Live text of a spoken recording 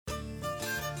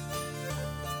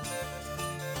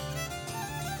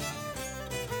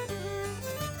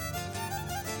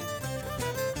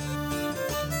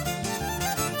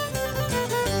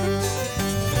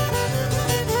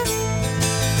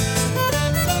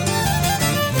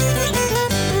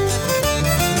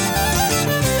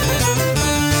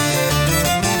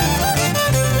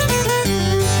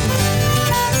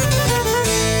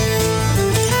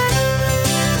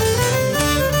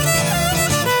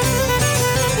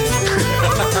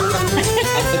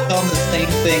telling the same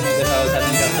thing as if I was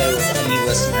having café with any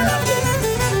listener out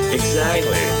there.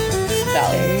 Exactly.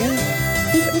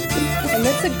 And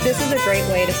this is a great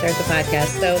way to start the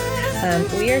podcast. So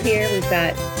we are here. We've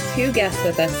got 2 guests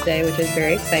with us today, which is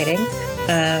very exciting.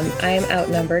 I am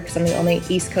outnumbered because I'm the only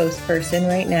East Coast person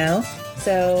right now.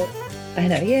 So I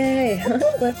know, yay.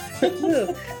 Let's move.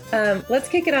 Let's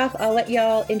kick it off. I'll let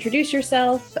y'all introduce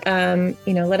yourself.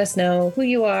 Let us know who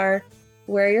you are,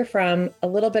 where you're from, a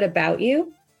little bit about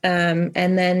you. And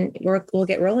then we'll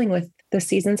get rolling with this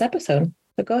season's episode.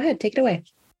 So go ahead, take it away.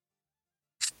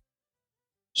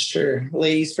 Sure.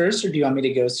 Ladies first, or do you want me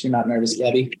to go so you're not nervous,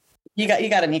 Gabby? You got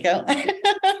it, Niko.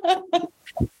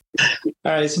 All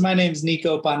right. So my name is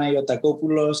Niko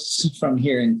Panayotopoulos from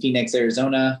here in Phoenix,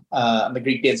 Arizona. I'm the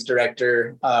Greek dance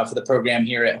director for the program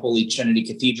here at Holy Trinity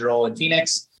Cathedral in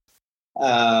Phoenix.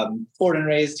 Born and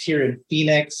raised here in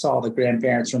Phoenix, all the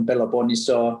grandparents from Peloponnese,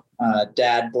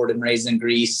 dad born and raised in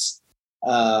Greece,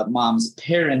 mom's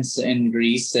parents in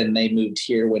Greece, and they moved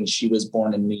here when she was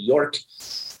born in New York.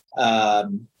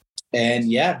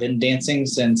 Been dancing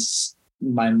since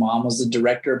my mom was a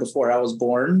director before I was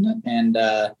born, and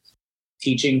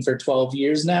teaching for 12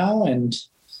 years now, and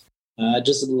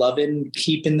just loving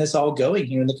keeping this all going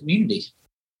here in the community.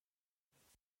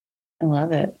 I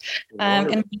love it. And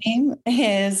my name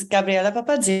is Gabriela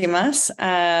Papadzimas.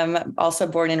 Also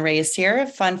born and raised here.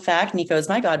 Fun fact, Niko is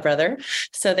my godbrother.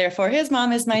 So therefore his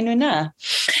mom is my nuna.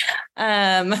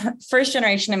 First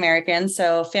generation American.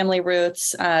 So family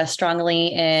roots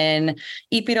strongly in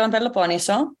Epiro and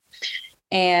Peloponneso.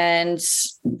 And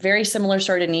very similar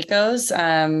story to Niko's,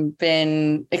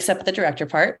 except the director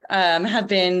part, have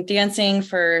been dancing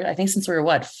for, I think since we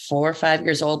were 4 or 5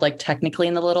 years old, like technically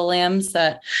in the Little Lambs,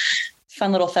 that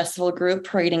fun little festival group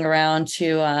parading around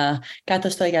to Gato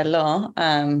Estoy Gallo,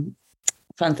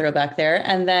 fun throwback there.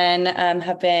 And then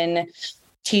have been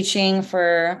teaching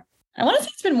for, I want to say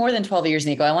it's been more than 12 years,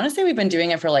 Niko. I want to say we've been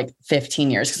doing it for like 15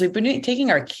 years because we've been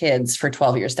taking our kids for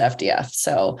 12 years to FDF.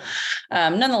 So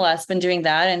nonetheless, been doing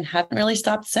that and haven't really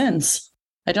stopped since.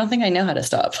 I don't think I know how to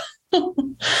stop.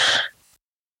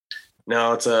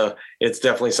 No, it's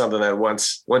definitely something that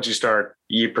once you start,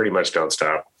 you pretty much don't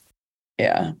stop.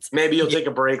 Yeah. Maybe you'll take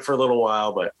a break for a little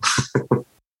while, but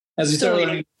as you start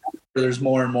learning, there's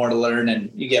more and more to learn and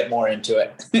you get more into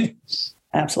it.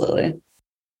 Absolutely.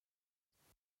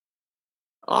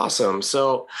 Awesome.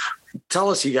 So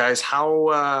tell us, you guys,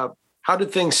 how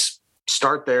did things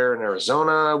start there in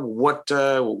Arizona? What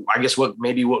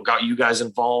got you guys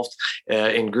involved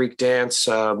in Greek dance?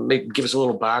 Give us a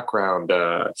little background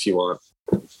if you want.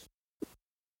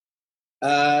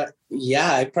 I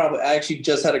actually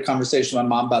just had a conversation with my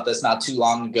mom about this not too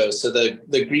long ago. So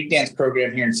the Greek dance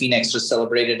program here in Phoenix just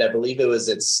celebrated, I believe it was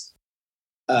its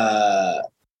 50th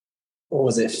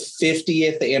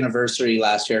anniversary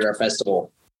last year at our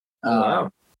festival.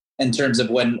 Wow. In terms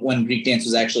of when Greek dance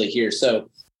was actually here.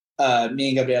 So me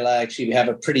and Gabriela actually have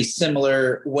a pretty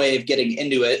similar way of getting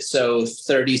into it. So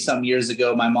 30 some years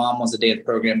ago, my mom was a dance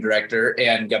program director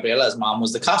and Gabriela's mom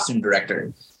was the costume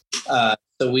director.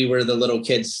 So we were the little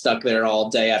kids stuck there all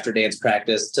day after dance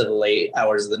practice to the late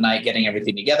hours of the night, getting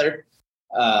everything together.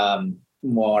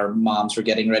 More moms were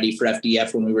getting ready for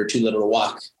FDF when we were too little to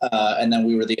walk. And then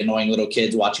we were the annoying little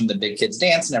kids watching the big kids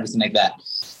dance and everything like that.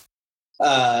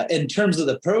 In terms of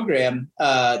the program,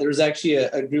 there was actually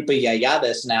a group of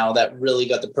yayades now that really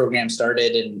got the program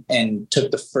started and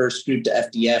took the first group to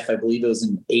FDF. I believe it was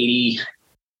in 82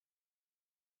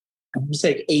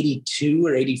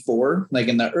 or 84, like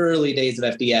in the early days of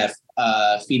FDF.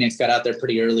 Phoenix got out there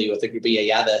pretty early with a group of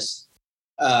yayades,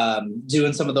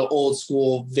 doing some of the old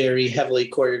school, very heavily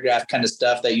choreographed kind of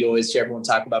stuff that you always hear everyone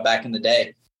talk about back in the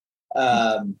day.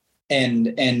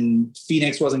 And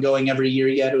Phoenix wasn't going every year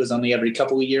yet. It was only every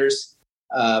couple of years.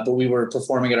 But we were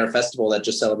performing at our festival that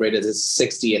just celebrated its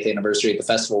 60th anniversary at the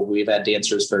festival. We've had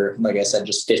dancers for, like I said,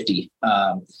 just 50.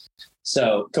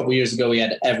 So a couple of years ago, we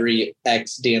had every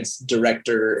ex-dance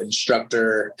director,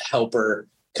 instructor, helper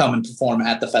come and perform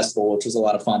at the festival, which was a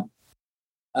lot of fun.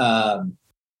 So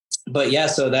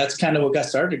that's kind of what got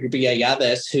started. A group of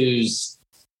yayades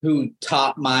who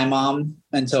taught my mom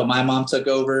until my mom took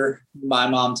over. My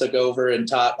mom took over and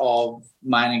taught all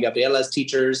mine and Gabriela's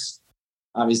teachers.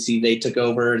 Obviously, they took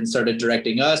over and started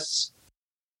directing us.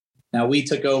 Now we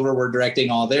took over, we're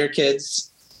directing all their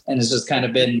kids. And it's just kind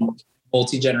of been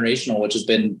multi-generational, which has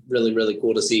been really, really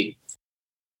cool to see.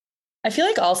 I feel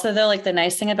like also though, like the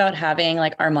nice thing about having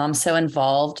like our mom so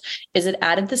involved is it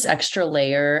added this extra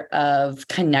layer of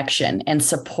connection and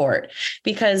support,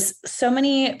 because so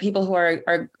many people who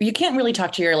are you can't really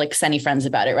talk to your like Senny friends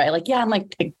about it, right? Like, yeah, I'm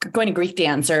like going to Greek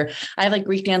dance, or I have like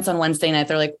Greek dance on Wednesday night.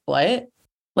 They're like, what?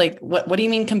 Like, what do you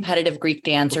mean competitive Greek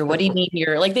dance? Or what do you mean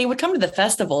you're like, they would come to the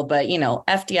festival, but you know,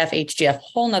 FDF, HGF,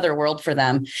 whole nother world for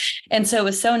them. And so it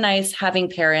was so nice having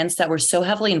parents that were so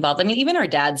heavily involved. I mean, even our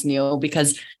dads knew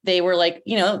because they were like,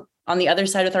 you know, on the other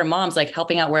side with our moms, like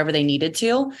helping out wherever they needed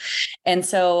to. And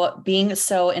so being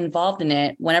so involved in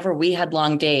it, whenever we had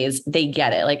long days, they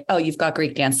get it. Like, oh, you've got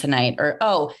Greek dance tonight, or,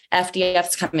 oh,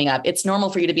 FDF's coming up. It's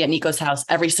normal for you to be at Niko's house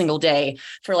every single day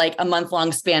for like a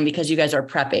month-long span because you guys are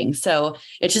prepping. So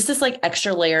it's just this like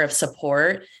extra layer of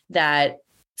support that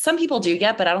some people do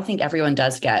get, but I don't think everyone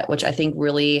does get, which I think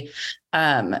really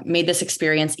made this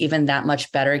experience even that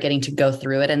much better, getting to go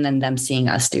through it and then them seeing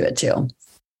us do it too.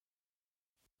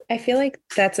 I feel like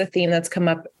that's a theme that's come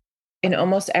up in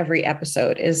almost every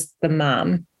episode, is the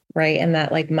mom, right? And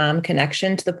that like mom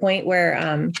connection, to the point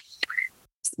where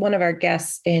one of our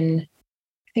guests I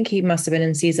think he must have been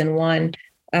in season 1,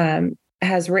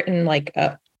 has written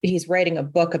he's writing a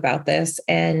book about this,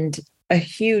 and a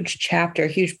huge chapter, a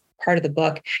huge part of the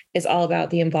book is all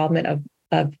about the involvement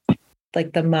of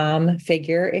like the mom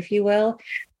figure, if you will,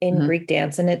 in Greek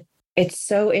dance. And it's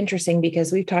so interesting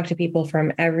because we've talked to people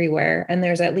from everywhere, and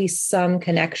there's at least some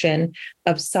connection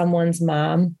of someone's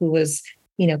mom who was,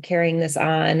 you know, carrying this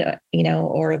on, you know,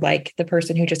 or like the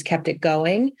person who just kept it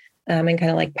going, and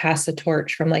kind of like passed the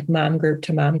torch from like mom group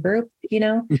to mom group, you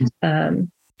know?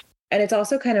 And it's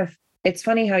also it's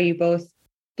funny how you both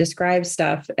describe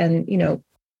stuff, and, you know,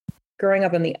 growing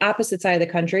up on the opposite side of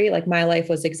the country, like my life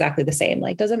was exactly the same.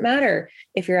 Like, doesn't matter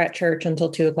if you're at church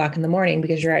until 2:00 in the morning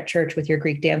because you're at church with your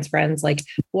Greek dance friends. Like,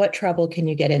 what trouble can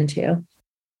you get into?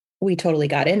 We totally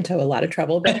got into a lot of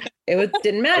trouble, but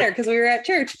didn't matter because we were at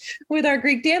church with our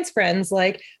Greek dance friends.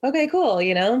 Like, okay, cool.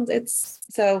 You know, it's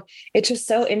just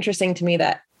so interesting to me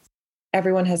that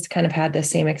everyone has kind of had the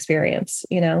same experience,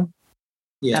 you know?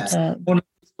 Yeah. It's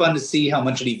fun to see how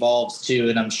much it evolves too.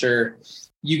 And I'm sure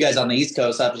you guys on the East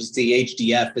Coast, obviously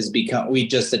HDF we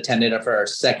just attended it for our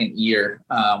second year.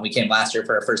 We came last year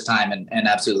for our first time and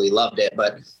absolutely loved it.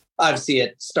 But obviously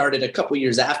it started a couple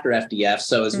years after FDF.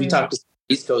 So as we talked to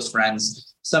East Coast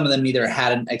friends, some of them either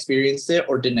hadn't experienced it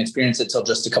or didn't experience it till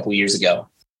just a couple years ago.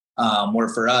 Where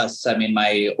for us, I mean,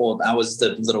 I was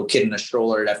the little kid in a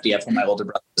stroller at FDF when my older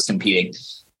brother was competing.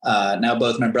 Now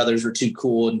both my brothers were too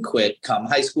cool and quit come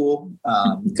high school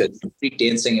because Greek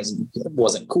dancing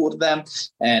wasn't cool to them,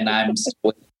 and I'm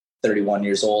still 31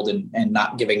 years old and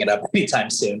not giving it up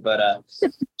anytime soon. But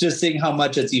just seeing how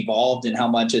much it's evolved and how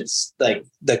much it's like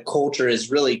the culture has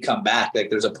really come back.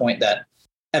 Like there's a point that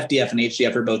FDF and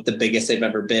HDF are both the biggest they've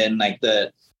ever been. Like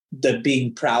the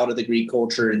being proud of the Greek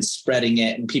culture and spreading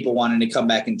it, and people wanting to come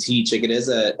back and teach. Like it is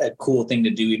a cool thing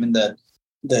to do. Even the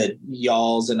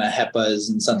y'alls and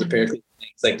Ahepas and Sons of Pericles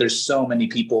things. Like there's so many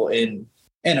people in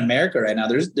America right now.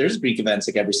 There's Greek events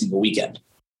like every single weekend.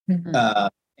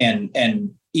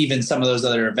 And even some of those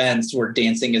other events where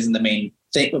dancing isn't the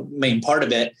main part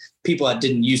of it, people that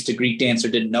didn't used to Greek dance or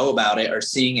didn't know about it are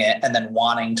seeing it and then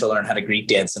wanting to learn how to Greek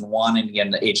dance and wanting to get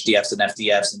into HDFs and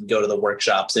FDFs and go to the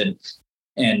workshops,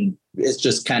 and it's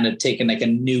just kind of taken like a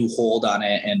new hold on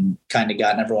it and kind of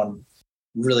gotten everyone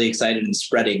really excited and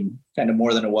spreading kind of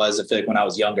more than it was, I feel like, when I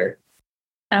was younger.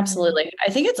 Absolutely. I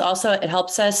think it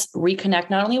helps us reconnect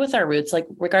not only with our roots, like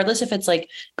regardless if it's like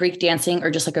Greek dancing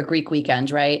or just like a Greek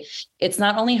weekend, right? It's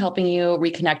not only helping you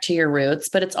reconnect to your roots,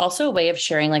 but it's also a way of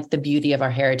sharing like the beauty of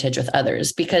our heritage with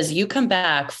others, because you come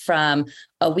back from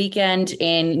a weekend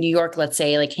in New York, let's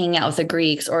say, like hanging out with the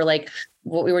Greeks, or like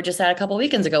what we were just at a couple of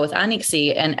weekends ago with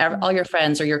Anixi and all your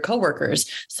friends or your coworkers.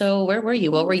 So where were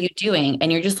you? What were you doing?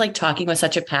 And you're just like talking with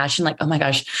such a passion, like, oh my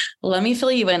gosh, let me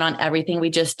fill you in on everything we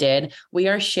just did. We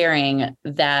are sharing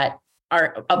that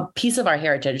a piece of our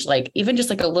heritage, like even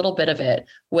just like a little bit of it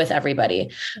with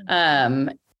everybody. And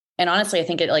honestly, I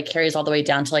think it like carries all the way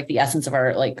down to like the essence of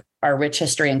our rich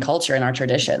history and culture and our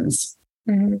traditions.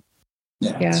 Mm-hmm.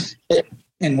 Yeah.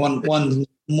 And one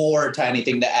more tiny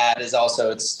thing to add is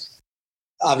also it's,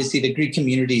 obviously the Greek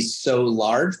community is so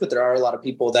large, but there are a lot of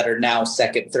people that are now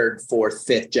second, third, fourth,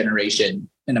 fifth generation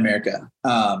in America.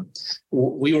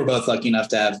 We were both lucky enough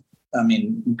to have,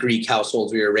 Greek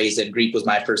households we were raised in. Greek was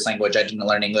my first language. I didn't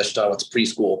learn English until I went to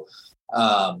preschool.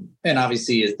 And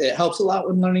obviously it helps a lot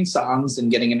when learning songs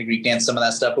and getting into Greek dance, some of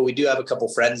that stuff. But we do have a couple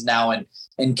friends now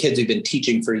and kids we've been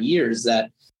teaching for years that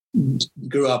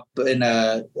grew up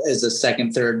as a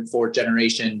second, third, fourth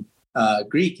generation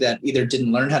Greek that either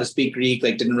didn't learn how to speak Greek,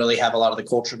 like didn't really have a lot of the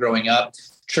culture growing up.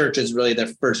 Church is really their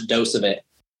first dose of it.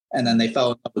 And then they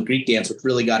fell in love with Greek dance, which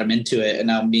really got them into it. And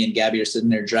now me and Gabby are sitting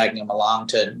there dragging them along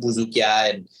to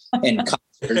bouzoukia and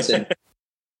concerts.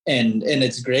 And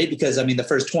it's great because, I mean, the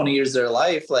first 20 years of their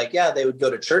life, like, yeah, they would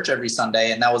go to church every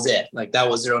Sunday and that was it. Like that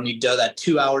was their only dose, that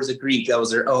 2 hours of Greek, that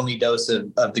was their only dose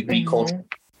of the Greek culture.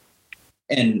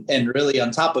 And really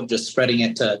on top of just spreading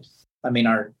it to, I mean,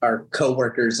 our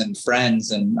coworkers and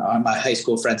friends and my high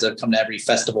school friends that have come to every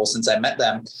festival since I met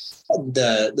them,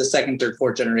 the second, third,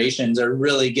 fourth generations are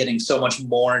really getting so much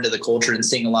more into the culture and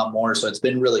seeing a lot more. So it's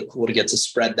been really cool to get to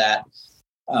spread that.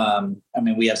 I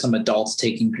mean, we have some adults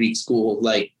taking Greek school,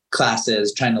 like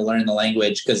classes, trying to learn the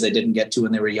language because they didn't get to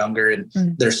when they were younger, and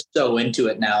they're so into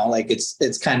it now. Like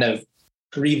it's kind of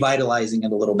revitalizing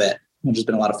it a little bit, which has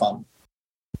been a lot of fun.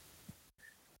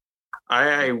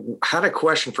 I had a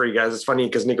question for you guys. It's funny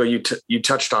because Niko, you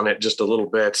touched on it just a little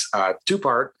bit,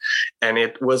 two-part, and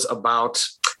it was about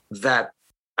that,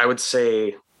 I would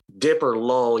say, dip or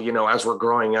lull. You know, as we're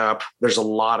growing up, there's a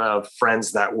lot of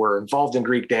friends that were involved in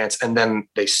Greek dance and then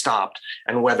they stopped,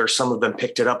 and whether some of them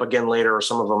picked it up again later or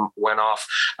some of them went off.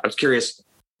 I was curious,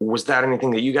 was that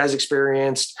anything that you guys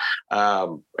experienced?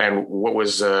 And what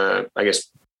was, I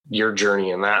guess, your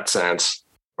journey in that sense,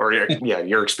 or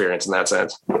your experience in that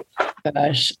sense?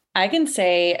 Gosh, I can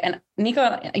say, and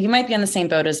Niko, you might be on the same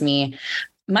boat as me.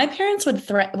 My parents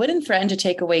wouldn't threaten to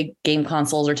take away game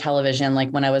consoles or television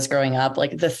like when I was growing up.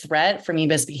 Like the threat for me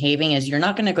misbehaving is you're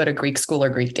not going to go to Greek school or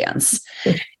Greek dance.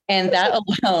 And that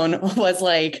alone was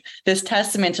like this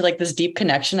testament to like this deep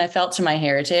connection I felt to my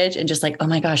heritage, and just like, oh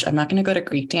my gosh, I'm not going to go to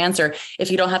Greek dance. Or if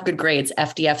you don't have good grades,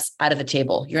 FDF's out of the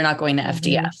table. You're not going to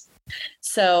FDF.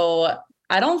 So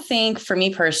I don't think, for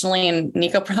me personally, and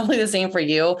Niko, probably the same for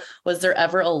you, was there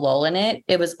ever a lull in it?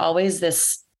 It was always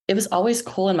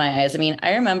cool in my eyes. I mean,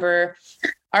 I remember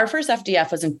our first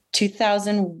FDF was in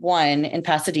 2001 in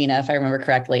Pasadena, if I remember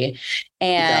correctly.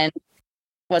 And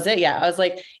was it? Yeah. I was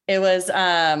like, it was,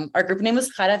 our group name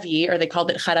was Charavi, or they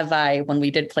called it Charavai when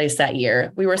we did place that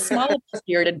year. We were a small,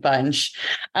 spirited bunch.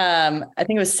 I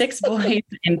think it was 6 boys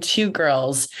and 2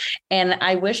 girls. And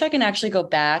I wish I can actually go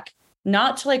back,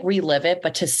 not to like relive it,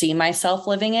 but to see myself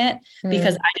living it,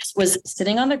 because I just was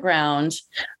sitting on the ground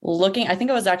looking. I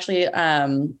think I was actually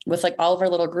with like all of our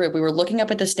little group, we were looking up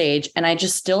at the stage, and I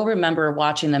just still remember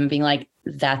watching them being like,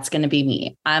 that's going to be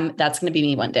me. That's going to be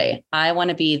me one day. I want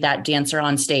to be that dancer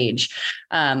on stage,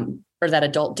 or that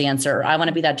adult dancer. I want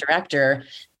to be that director.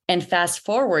 And fast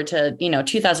forward to,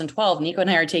 2012, Niko and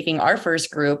I are taking our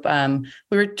first group.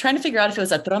 We were trying to figure out if it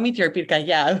was a Tromi Pirpirka.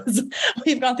 Yeah,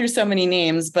 we've gone through so many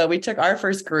names, but we took our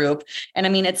first group. And I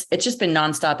mean, it's just been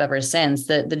nonstop ever since.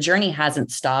 The journey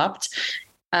hasn't stopped.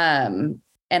 And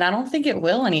I don't think it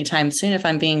will anytime soon, if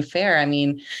I'm being fair. I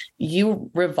mean,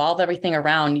 you revolve everything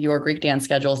around your Greek dance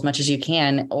schedule as much as you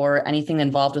can, or anything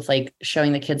involved with like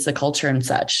showing the kids the culture and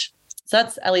such. So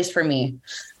that's at least for me.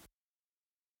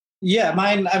 Yeah,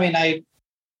 mine, I mean, I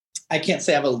can't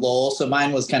say I have a lull. So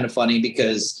mine was kind of funny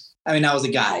because, I mean, I was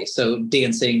a guy. So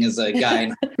dancing as a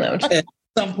guy at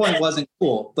some point wasn't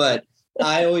cool, but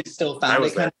I always still found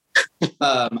it kind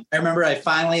of, I remember I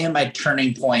finally had my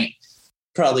turning point,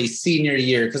 probably senior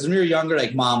year. Because when we were younger,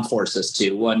 like mom forced us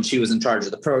to, when she was in charge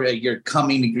of the program, you're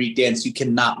coming to Greek dance, you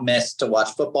cannot miss to watch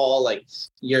football. Like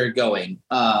you're going.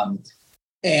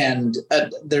 And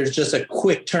there's just a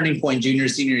quick turning point junior,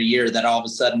 senior year that all of a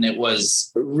sudden it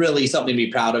was really something to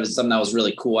be proud of. It's something that was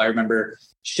really cool. I remember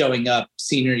showing up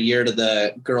senior year to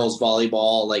the girls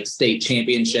volleyball, like state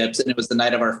championships. And it was the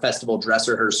night of our festival dress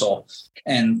rehearsal.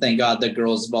 And thank God the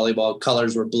girls volleyball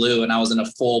colors were blue. And I was in a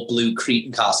full blue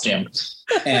Cretan costume.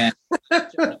 And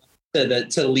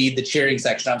to lead the cheering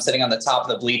section, I'm sitting on the top of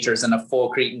the bleachers in a full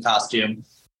Cretan costume,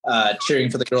 cheering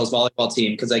for the girls volleyball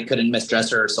team because I couldn't miss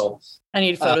dress rehearsal. I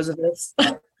need photos of this.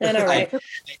 I know, right?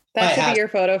 That should be your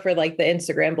photo for like the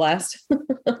Instagram blast.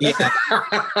 Yeah.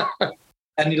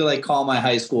 I need to like call my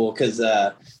high school because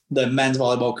the men's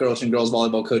volleyball coach and girls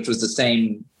volleyball coach was the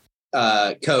same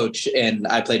coach, and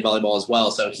I played volleyball as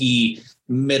well. So he,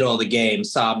 middle of the game,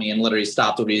 saw me and literally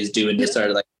stopped what he was doing, just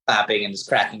started like clapping and just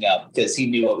cracking up because he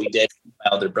knew what we did.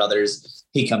 My older brothers,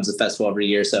 he comes to the festival every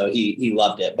year, so he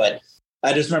loved it. But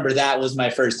I just remember that was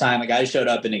my first time. Like I showed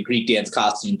up in a Greek dance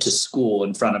costume to school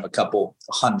in front of a couple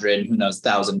hundred,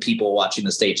 1,000 people watching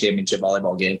the state championship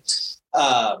volleyball game.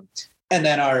 And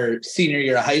then our senior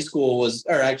year of high school was,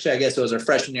 or actually, I guess it was our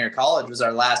freshman year of college, was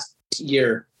our last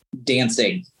year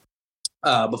dancing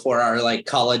before our like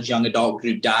college young adult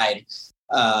group died.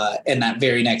 And that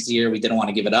very next year, we didn't want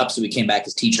to give it up. So we came back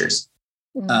as teachers.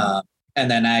 And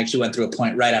then I actually went through a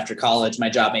point right after college. My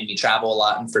job made me travel a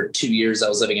lot. And for 2 years, I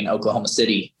was living in Oklahoma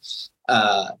City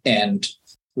and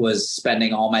was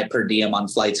spending all my per diem on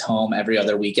flights home every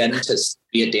other weekend to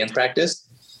be at dance practice.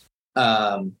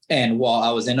 And while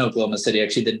I was in Oklahoma City,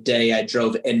 actually the day I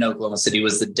drove in Oklahoma City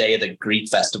was the day of the Greek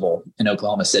festival in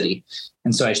Oklahoma City.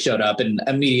 And so I showed up and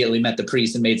immediately met the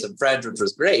priest and made some friends, which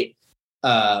was great.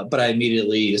 But I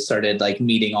immediately started like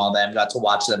meeting all of them, got to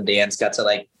watch them dance, got to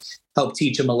like help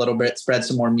teach them a little bit, spread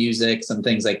some more music, some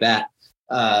things like that.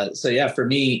 So yeah, for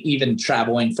me, even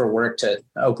traveling for work to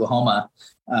Oklahoma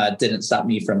didn't stop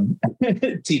me from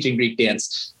teaching Greek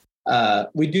dance.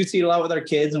 We do see it a lot with our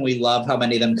kids, and we love how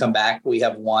many of them come back. We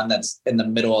have one that's in the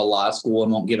middle of law school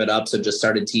and won't give it up, so just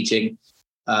started teaching.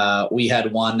 We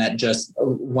had one that just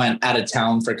went out of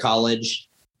town for college,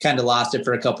 kind of lost it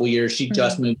for a couple of years. She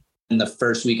just moved. In the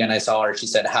first weekend I saw her, she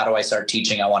said, "How do I start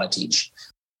teaching? I want to teach."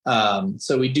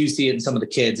 So we do see it in some of the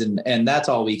kids, and that's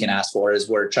all we can ask for is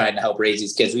we're trying to help raise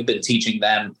these kids. We've been teaching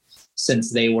them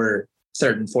since they were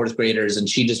third and fourth graders, and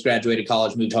she just graduated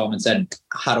college, moved home and said,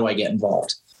 "How do I get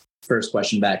involved?" First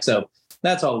question back. So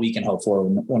that's all we can hope for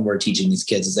when we're teaching these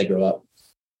kids as they grow up.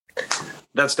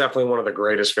 That's definitely one of the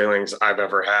greatest feelings I've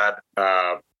ever had.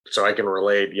 So I can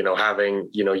relate, having,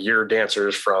 your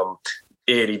dancers from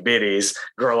itty bitties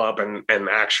grow up and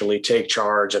actually take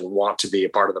charge and want to be a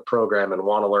part of the program and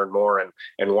want to learn more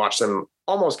and watch them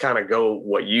almost kind of go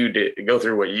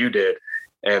through what you did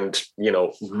and,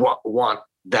 want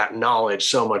that knowledge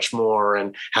so much more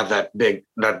and have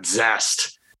that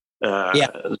zest.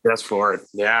 Just for it.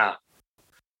 Yeah.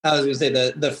 I was going to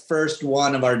say the first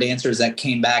one of our dancers that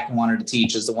came back and wanted to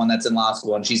teach is the one that's in law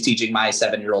school, and she's teaching my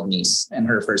 7-year-old niece in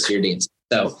her first year dance.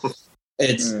 So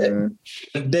it's a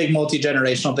big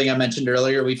multi-generational thing I mentioned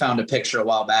earlier. We found a picture a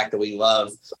while back that we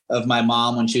love of my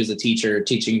mom when she was a teacher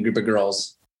teaching a group of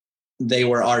girls. They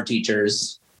were our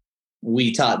teachers.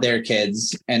 We taught their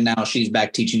kids, and now she's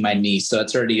back teaching my niece. So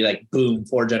it's already like boom,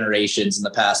 4 generations in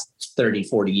the past 30,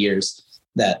 40 years.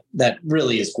 That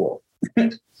really is cool.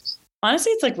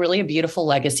 Honestly, it's like really a beautiful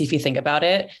legacy if you think about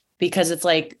it, because it's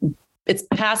like, it's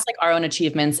past like our own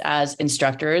achievements as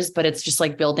instructors, but it's just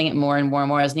like building it more and more and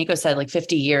more. As Niko said, like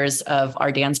 50 years of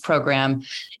our dance program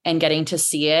and getting to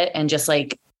see it. And just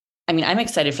like, I mean, I'm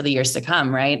excited for the years to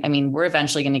come, right? I mean, we're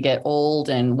eventually going to get old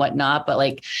and whatnot, but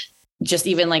like, just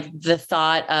even like the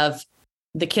thought of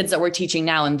the kids that we're teaching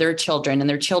now and their children and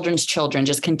their children's children,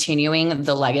 just continuing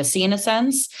the legacy in a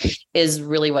sense is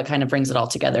really what kind of brings it all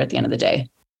together at the end of the day.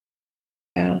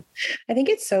 Yeah. I think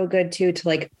it's so good too, to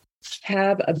like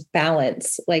have a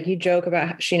balance. Like you joke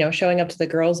about, showing up to the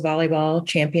girls volleyball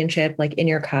championship, like in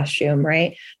your costume,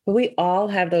 right? But we all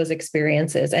have those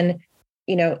experiences. And,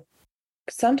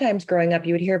 sometimes growing up,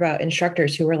 you would hear about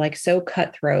instructors who were like so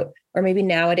cutthroat, or maybe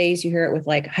nowadays you hear it with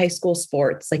like high school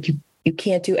sports, like you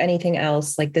can't do anything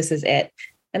else. Like this is it.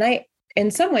 And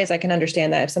in some ways I can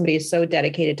understand that if somebody is so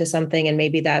dedicated to something and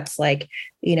maybe that's like,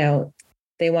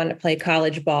 they want to play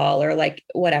college ball or like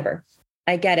whatever,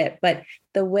 I get it. But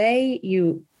the way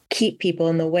you keep people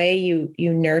and the way you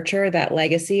nurture that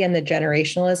legacy and the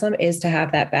generationalism is to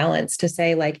have that balance, to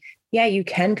say like, yeah, you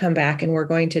can come back and we're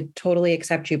going to totally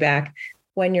accept you back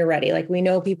when you're ready. Like we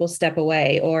know people step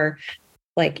away, or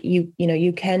like, you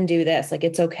can do this. Like,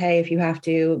 it's okay if you have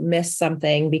to miss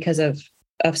something because of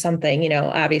something,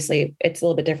 obviously it's a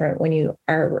little bit different when you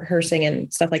are rehearsing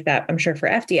and stuff like that, I'm sure for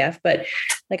FDF, but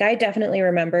like, I definitely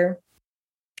remember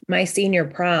my senior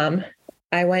prom,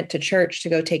 I went to church to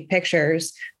go take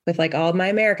pictures with like all of my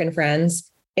American friends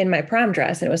in my prom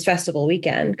dress. And it was festival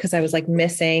weekend because I was like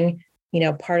missing,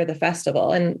 part of the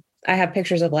festival. And I have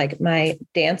pictures of like my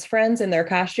dance friends in their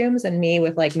costumes and me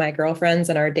with like my girlfriends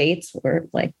and our dates were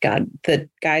like, God, the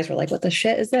guys were like, what the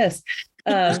shit is this?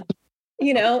 At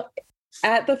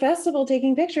the festival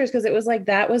taking pictures, because it was like,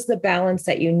 that was the balance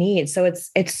that you need. So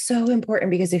it's so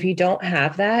important, because if you don't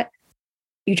have that,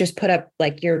 you just put up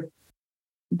like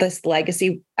this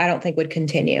legacy, I don't think would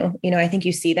continue. I think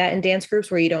you see that in dance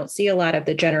groups where you don't see a lot of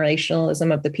the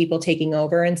generationalism of the people taking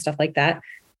over and stuff like that,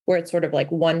 where it's sort of like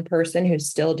one person who's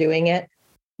still doing it,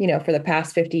 for the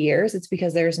past 50 years. It's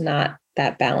because there's not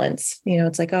that balance.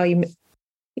 It's like, oh, you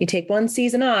take one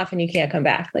season off and you can't come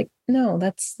back. Like, no,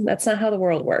 that's not how the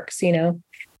world works.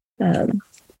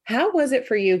 How was it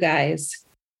for you guys?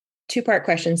 2-part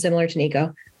question, similar to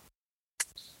Niko.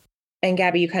 And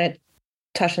Gabby, you kind of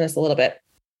touched on this a little bit.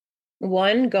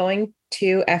 One, going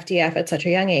to FDF at such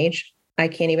a young age, I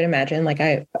can't even imagine. Like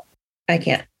I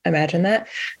can't imagine that.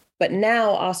 But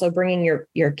now also bringing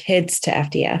your kids to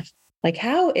FDF. Like,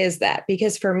 how is that?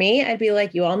 Because for me, I'd be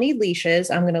like, you all need leashes.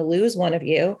 I'm going to lose one of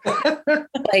you.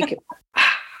 Like,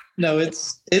 No,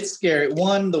 it's scary.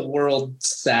 One, the world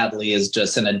sadly is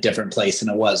just in a different place than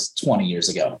it was 20 years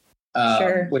ago.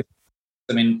 Sure.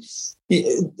 I mean,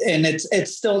 and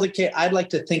it's still the case. I'd like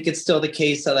to think it's still the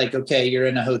case that, like, okay, you're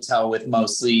in a hotel with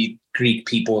mostly Greek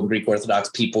people and Greek Orthodox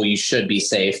people, you should be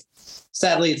safe.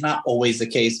 Sadly, it's not always the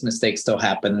case. Mistakes still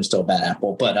happen. There's still a bad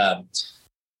apple, but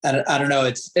I don't know.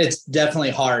 It's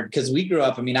definitely hard because we grew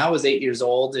up. I mean, I was 8 years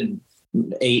old and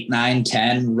 8, 9,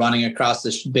 10 running across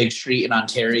this big street in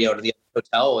Ontario to the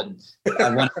hotel. And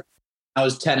I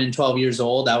was 10 and 12 years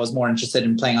old. I was more interested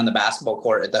in playing on the basketball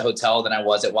court at the hotel than I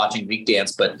was at watching Greek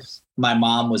dance. But my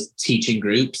mom was teaching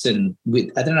groups, and I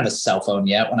didn't have a cell phone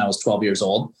yet when I was 12 years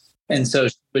old. And so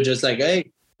she was just like,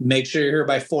 hey, make sure you're here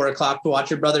by 4:00 to watch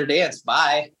your brother dance.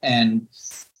 Bye. And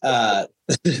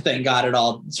thank God it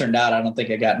all turned out. I don't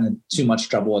think I got into too much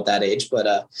trouble at that age,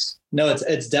 but no,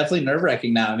 it's definitely nerve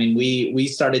wracking now. I mean, we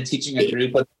started teaching a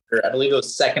group of, I believe it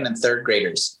was 2nd and 3rd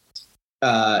graders.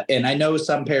 And I know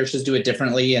some parishes do it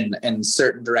differently, and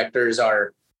certain directors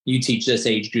are, you teach this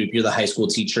age group, you're the high school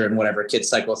teacher, and whatever kids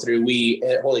cycle through. We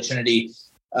at Holy Trinity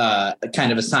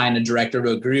kind of assign a director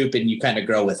to a group, and you kind of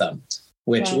grow with them,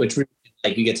 which really,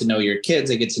 like, you get to know your kids,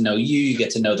 they get to know you get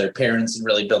to know their parents, and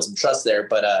really build some trust there.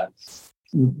 But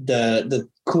the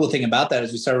cool thing about that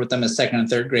is we started with them as 2nd and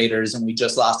 3rd graders, and we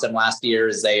just lost them last year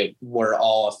as they were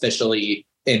all officially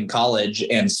in college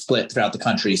and split throughout the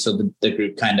country. So the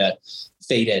group kind of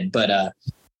faded. But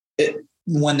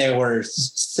when they were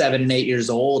 7 and 8 years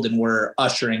old, and we're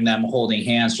ushering them, holding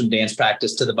hands from dance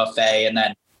practice to the buffet, and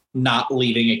then not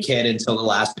leaving a kid until the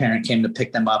last parent came to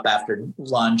pick them up after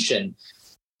lunch. And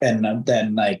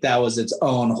then, like, that was its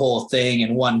own whole thing.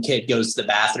 And one kid goes to the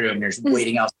bathroom, and you're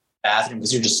waiting out the bathroom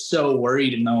because you're just so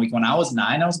worried. And then, like, when I was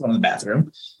 9, I was going to the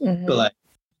bathroom. Mm-hmm. But like,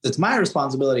 it's my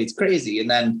responsibility. It's crazy. And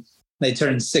then they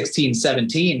turn 16,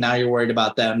 17. Now you're worried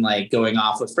about them, like, going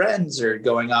off with friends or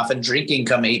going off and drinking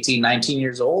come 18, 19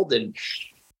 years old. And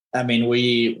I mean,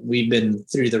 we've been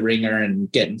through the ringer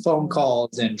and getting phone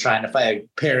calls and trying to find a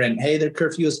parent. Hey, their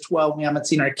curfew is 12. We haven't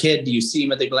seen our kid. Do you see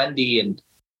him at the Glendy? And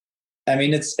I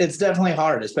mean, it's definitely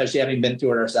hard, especially having been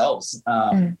through it ourselves.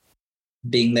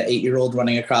 Being the 8-year-old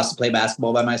running across to play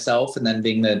basketball by myself, and then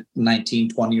being the 19,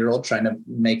 20-year-old trying to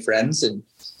make friends. And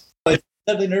it's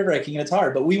definitely nerve-wracking, and it's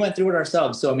hard, but we went through it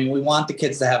ourselves. So, I mean, we want the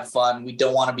kids to have fun. We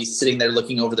don't want to be sitting there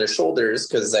looking over their shoulders,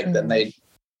 because, like, then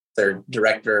their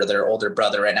director or their older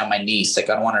brother, right now my niece, like,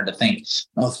 I don't want her to think,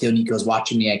 oh, Theo Niko's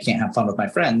watching me, I can't have fun with my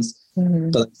friends.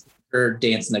 Mm-hmm. But her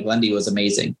dance in the Glendy was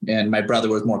amazing, and my brother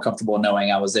was more comfortable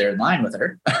knowing I was there in line with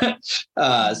her.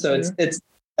 So it's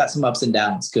got some ups and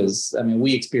downs, because I mean,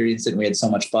 we experienced it and we had so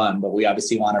much fun, but we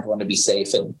obviously want everyone to be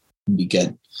safe and be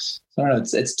good. So I don't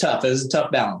know, it's tough. It's a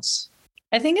tough balance.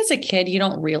 I think as a kid, you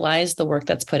don't realize the work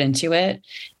that's put into it,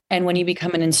 and when you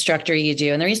become an instructor, you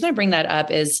do. And the reason I bring that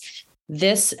up is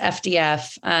this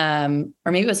FDF,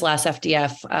 or maybe it was last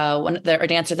FDF, our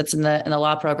dancer that's in the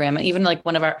law program, even like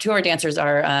two of our dancers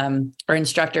are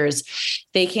instructors.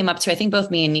 They came up to, I think, both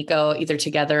me and Niko, either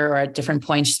together or at different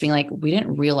points, just being like, we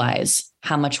didn't realize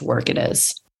how much work it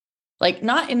is. Like,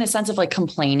 not in the sense of like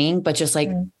complaining, but just like,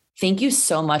 thank you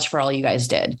so much for all you guys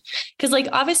did. Because, like,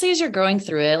 obviously as you're going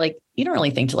through it, like, you don't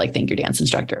really think to like thank your dance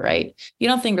instructor, right? You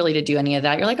don't think really to do any of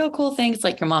that. You're like, oh, cool, thanks.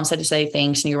 Like, your mom said to say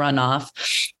thanks, and you run off.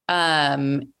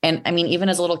 And I mean, even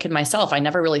as a little kid myself, I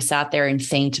never really sat there and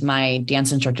thanked my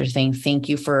dance instructor, saying, thank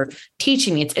you for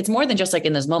teaching me. It's more than just like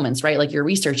in those moments, right? Like, you're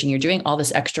researching, you're doing all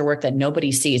this extra work that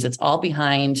nobody sees. It's all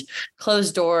behind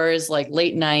closed doors, like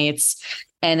late nights.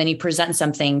 And then you present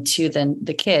something to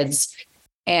the kids.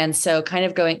 And so kind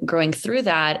of growing through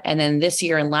that. And then this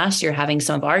year and last year, having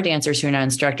some of our dancers who are now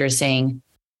instructors saying,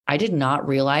 I did not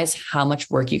realize how much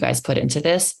work you guys put into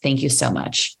this. Thank you so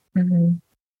much. Mm-hmm.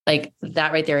 Like,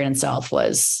 that right there in itself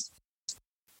was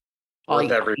worth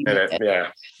every minute.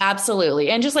 Yeah, absolutely.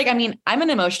 And just like, I mean, I'm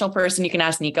an emotional person. You can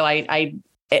ask Niko.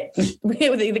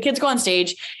 The kids go on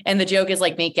stage and the joke is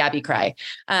like, make Gabby cry.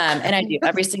 And I do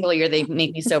every single year. They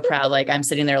make me so proud. Like, I'm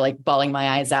sitting there, like, bawling my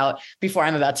eyes out before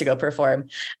I'm about to go perform.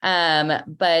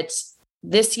 But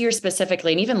this year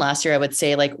specifically, and even last year, I would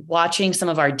say, like, watching some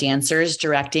of our dancers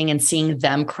directing and seeing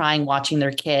them crying, watching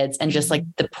their kids, and just like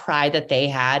the pride that they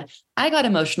had, I got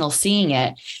emotional seeing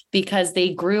it, because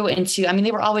they grew into, I mean,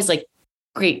 they were always like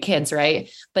great kids, right?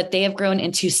 But they have grown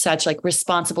into such like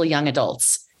responsible young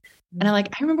adults. And I'm like,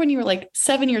 I remember when you were like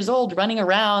 7 years old running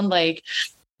around, like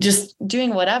just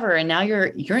doing whatever. And now you're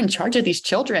in charge of these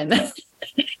children.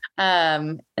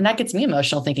 And that gets me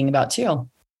emotional thinking about too.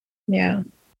 Yeah.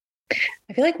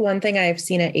 I feel like one thing I've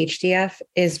seen at HDF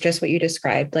is just what you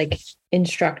described, like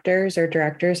instructors or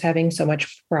directors having so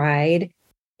much pride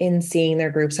in seeing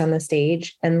their groups on the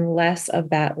stage, and less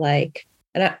of that, like,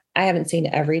 and I haven't seen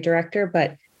every director,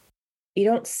 but you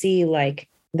don't see like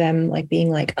them like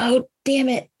being like, oh, damn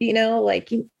it,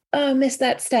 like, oh, missed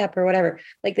that step or whatever.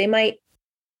 Like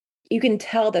you can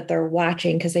tell that they're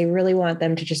watching because they really want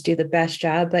them to just do the best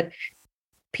job. But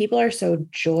people are so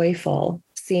joyful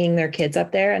seeing their kids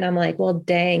up there. And I'm like, well,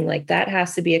 dang, like that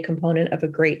has to be a component of a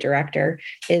great director,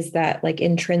 is that like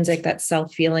intrinsic, that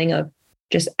self feeling of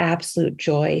just absolute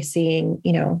joy, seeing,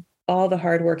 all the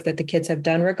hard work that the kids have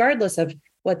done, regardless of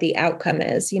what the outcome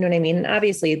is. You know what I mean? And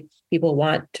obviously people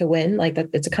want to win, like that.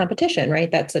 It's a competition,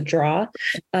 right? That's a draw.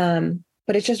 But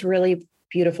it's just really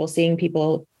beautiful seeing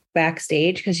people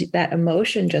backstage because that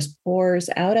emotion just pours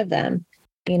out of them.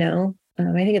 I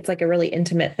think it's like a really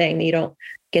intimate thing that you don't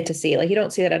get to see. Like you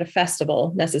don't see that at a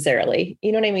festival necessarily.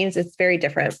 You know what I mean? It's very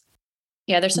different.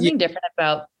 Yeah, there's something different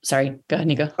about, sorry, go ahead,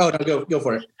 Niko. Oh, no, go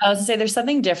for it. I was gonna say there's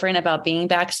something different about being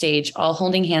backstage, all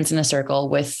holding hands in a circle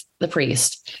with the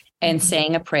priest and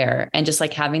saying a prayer and just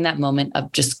like having that moment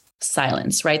of just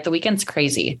silence, right? The weekend's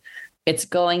crazy. It's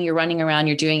going, you're running around,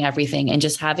 you're doing everything, and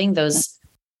just having those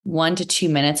 1 to 2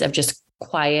 minutes of just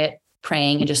quiet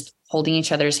praying and just holding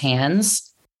each other's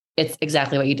hands. It's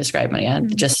exactly what you described, Maria.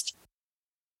 Just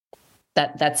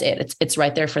that's it. It's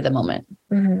right there for the moment.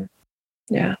 Mm-hmm.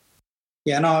 Yeah.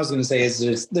 Yeah, and all I was going to say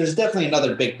is there's definitely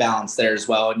another big balance there as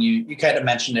well. And you kind of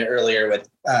mentioned it earlier with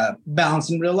balance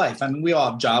in real life. I mean, we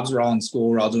all have jobs, we're all in school,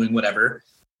 we're all doing whatever.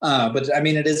 But I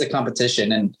mean, it is a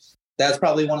competition. And that's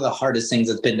probably one of the hardest things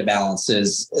that's been to balance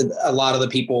is a lot of the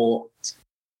people,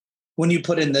 when you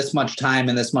put in this much time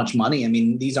and this much money, I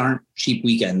mean, these aren't cheap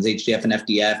weekends, HDF and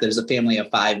FDF. There's a family of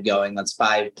 5 going. That's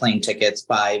 5 plane tickets,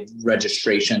 5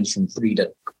 registrations from $300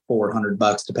 to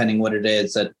 $400, depending what it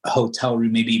is, a hotel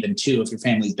room, maybe even 2 if your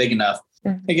family's big enough.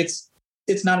 Mm-hmm. Like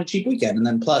it's not a cheap weekend. And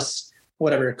then plus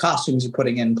whatever costumes you're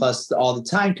putting in, plus all the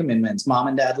time commitments, mom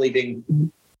and dad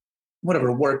leaving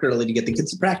whatever work early to get the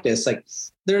kids to practice. Like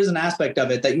there's an aspect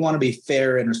of it that you want to be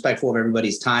fair and respectful of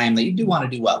everybody's time, that you do want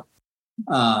to do well.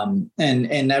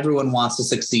 And everyone wants to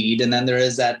succeed. And then there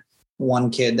is that one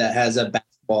kid that has a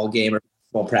basketball game or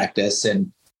basketball practice.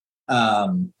 And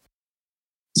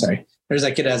there's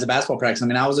that kid that has a basketball practice. I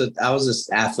mean, I was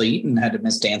an athlete and had to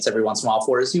miss dance every once in a while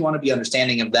for us. So you want to be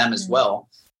understanding of them as well.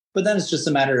 But then it's just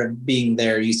a matter of being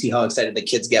there. You see how excited the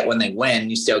kids get when they win.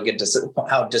 You still get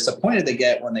how disappointed they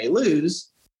get when they lose.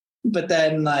 But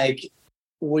then, like,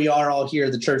 we are all here.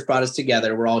 The church brought us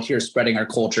together. We're all here spreading our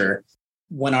culture.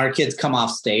 When our kids come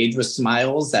off stage with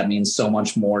smiles, that means so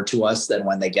much more to us than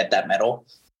when they get that medal.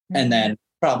 Mm-hmm. And then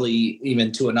probably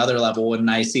even to another level, when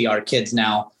I see our kids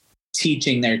now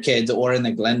teaching their kids or in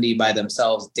the Glendy by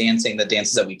themselves, dancing the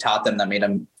dances that we taught them, that made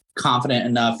them confident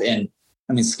enough and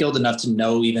skilled enough to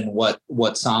know even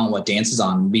what song, what dance is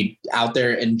on, be out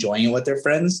there enjoying it with their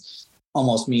friends,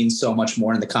 almost means so much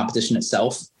more in the competition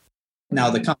itself. Now,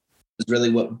 the competition is really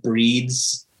what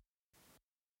breeds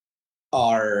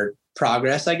our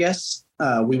progress, I guess.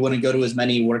 We wouldn't go to as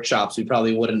many workshops. We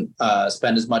probably wouldn't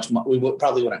spend as much.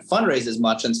 Probably wouldn't fundraise as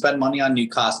much and spend money on new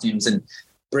costumes and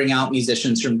bring out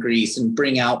musicians from Greece and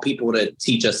bring out people to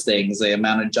teach us things. The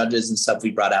amount of judges and stuff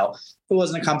we brought out. If it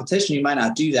wasn't a competition, you might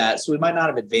not do that. So we might not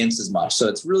have advanced as much. So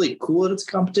it's really cool that it's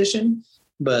a competition.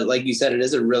 But like you said, it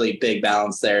is a really big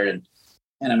balance there. And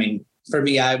I mean, for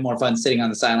me, I have more fun sitting on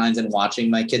the sidelines and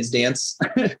watching my kids dance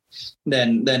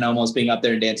than almost being up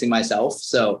there and dancing myself.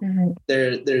 So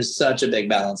there's such a big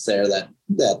balance there that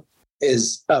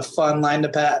is a fun line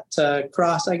to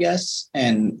cross, I guess.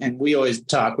 And we always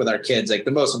talk with our kids, like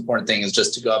the most important thing is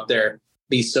just to go up there,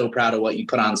 be so proud of what you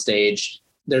put on stage.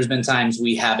 There's been times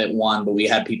we haven't won, but we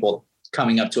had people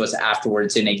coming up to us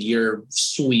afterwards saying, your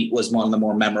suite was one of the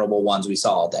more memorable ones we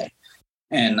saw all day.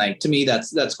 And like, to me,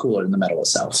 that's cooler than the medal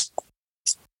itself.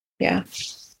 Yeah,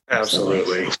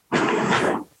 absolutely.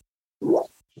 Definitely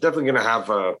going to have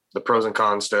the pros and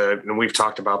cons to, and we've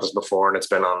talked about this before, and it's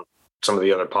been on some of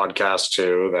the other podcasts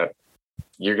too, that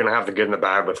you're going to have the good and the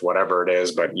bad with whatever it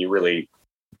is, but you really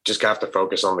just have to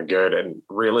focus on the good. And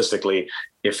realistically,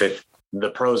 if the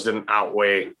pros didn't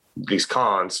outweigh these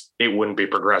cons, it wouldn't be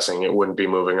progressing. It wouldn't be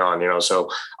moving on, so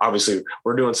obviously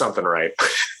we're doing something right.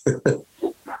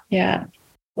 Yeah,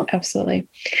 absolutely.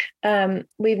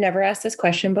 We've never asked this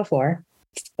question before,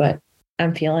 but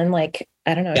I'm feeling like,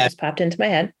 I don't know, it just popped into my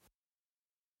head.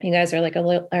 You guys are like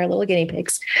our little guinea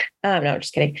pigs. No, I'm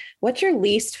just kidding. What's your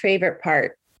least favorite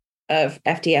part of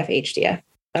FDF,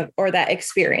 HDF, or that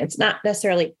experience? Not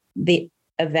necessarily the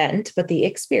event, but the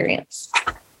experience.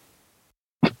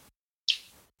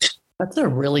 That's a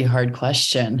really hard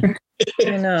question.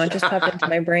 I know, it just popped into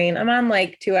my brain. I'm on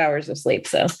like 2 hours of sleep,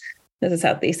 so this is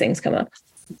how these things come up.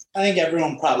 I think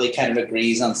everyone probably kind of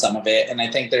agrees on some of it. And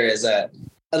I think there is a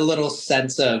little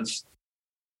sense of,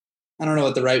 I don't know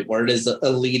what the right word is,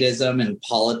 elitism and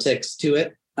politics to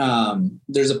it.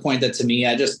 There's a point that to me,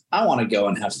 I want to go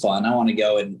and have fun. I want to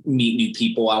go and meet new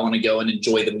people. I want to go and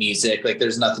enjoy the music. Like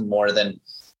there's nothing more than,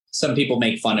 some people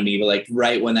make fun of me, but like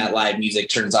right when that live music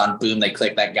turns on, boom, they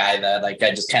click that guy that like,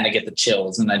 I just kind of get the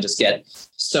chills and I just get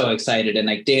so excited. And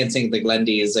like dancing at the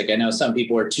Glendy is like, I know some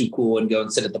people are too cool and go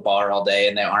and sit at the bar all day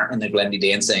and they aren't in the Glendy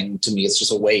dancing. To me, it's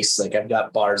just a waste. Like I've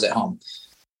got bars at home.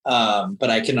 But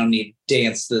I can only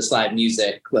dance this live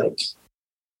music like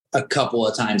a couple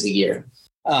of times a year.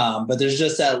 But there's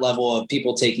just that level of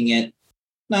people taking it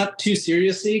not too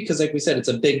seriously, because like we said, it's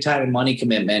a big time and money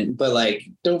commitment, but like,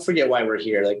 don't forget why we're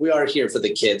here. Like we are here for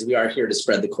the kids. We are here to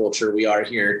spread the culture. We are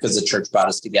here because the church brought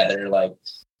us together, like,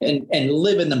 and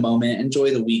live in the moment,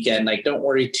 enjoy the weekend. Like, don't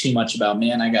worry too much about,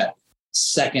 man, I got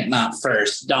second, not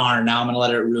first. Darn, now I'm going to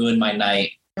let it ruin my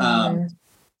night. To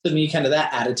me, kind of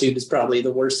that attitude is probably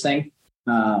the worst thing.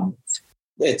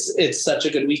 It's such a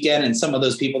good weekend. And some of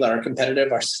those people that are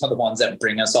competitive are some of the ones that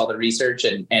bring us all the research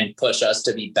and push us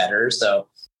to be better. So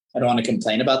I don't want to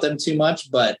complain about them too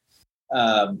much, but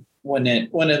when it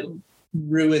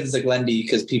ruins the Glendy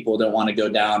because people don't want to go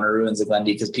down, or ruins the Glendy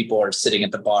because people are sitting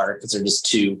at the bar because they're just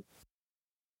too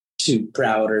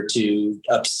proud or too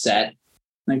upset,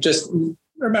 like just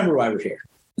remember why we're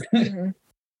here.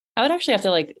 I would actually have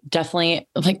to like definitely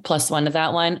like +1 to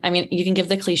that one. I mean, you can give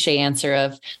the cliche answer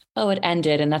of, oh, it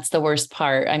ended and that's the worst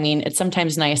part. I mean, it's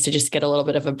sometimes nice to just get a little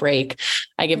bit of a break.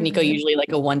 I give Niko usually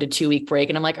like a 1 to 2 week break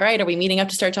and I'm like, all right, are we meeting up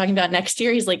to start talking about next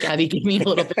year? He's like, Gabby, give me a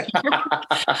little bit.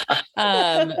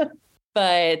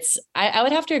 But I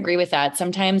would have to agree with that.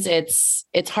 Sometimes it's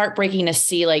heartbreaking to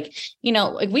see, like, you know,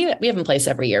 like we have in place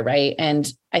every year. Right.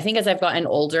 And I think as I've gotten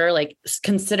older, like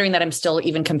considering that I'm still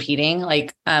even competing,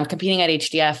 like competing at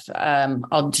HDF,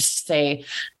 I'll just say,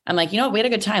 I'm like, you know, we had a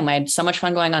good time. I had so much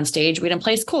fun going on stage. We had in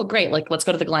place. Cool. Great. Like, let's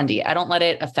go to the Glendy. I don't let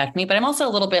it affect me, but I'm also a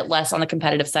little bit less on the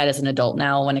competitive side as an adult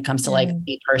now when it comes to like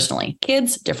me personally.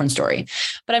 Kids, different story,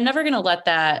 but I'm never going to let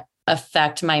that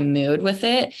affect my mood with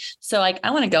it. So like,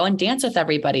 I want to go and dance with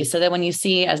everybody. So that when you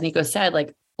see, as Niko said,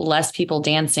 like less people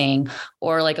dancing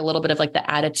or like a little bit of like the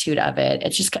attitude of it,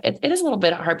 it's just, it is a little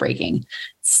bit heartbreaking.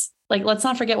 It's like, let's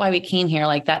not forget why we came here.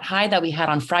 Like that high that we had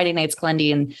on Friday night's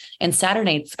Glendy and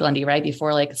Saturday night's Glendy, right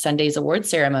before like Sunday's award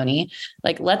ceremony.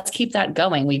 Like, let's keep that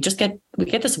going. We get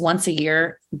this once a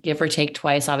year, give or take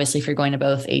twice, obviously, if you're going to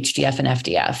both HDF and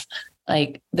FDF.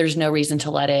 Like there's no reason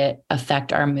to let it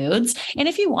affect our moods. And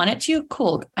if you want it to,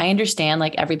 cool. I understand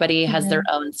like everybody has their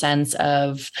own sense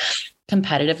of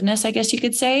competitiveness, I guess you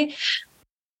could say.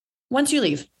 Once you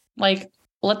leave, like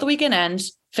let the weekend end,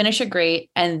 finish it great,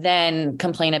 and then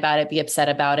complain about it, be upset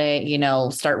about it, you know,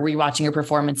 start rewatching your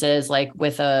performances, like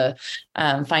with a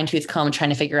fine tooth comb, trying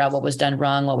to figure out what was done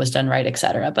wrong, what was done right, et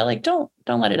cetera. But like, don't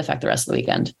let it affect the rest of the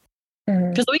weekend.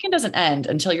 Because the weekend doesn't end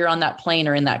until you're on that plane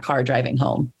or in that car driving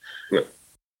home. Yeah.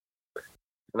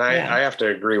 And I have to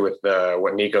agree with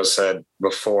what Niko said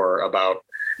before about,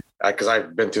 because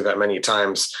I've been through that many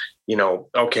times, you know,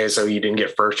 okay, so you didn't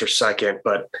get first or second,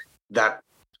 but that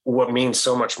what means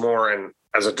so much more. And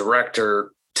as a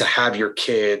director, to have your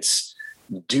kids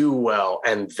do well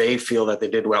and they feel that they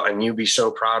did well and you be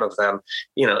so proud of them,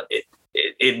 you know,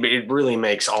 it really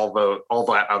makes all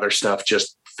that other stuff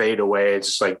just fade away. It's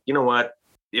just like, you know what?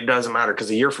 It doesn't matter, because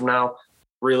a year from now,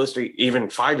 realistically, even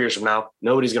 5 years from now,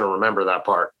 nobody's going to remember that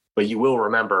part, but you will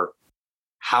remember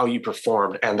how you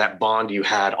performed and that bond you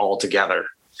had all together.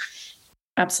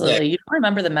 Absolutely. Yeah. You don't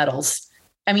remember the medals.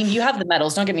 I mean, you have the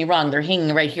medals, don't get me wrong. They're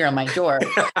hanging right here on my door.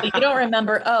 But you don't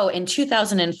remember, oh, in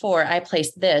 2004, I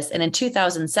placed this. And in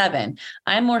 2007,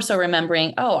 I'm more so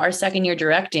remembering, oh, our second year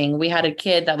directing, we had a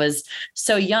kid that was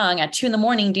so young at 2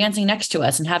 a.m. dancing next to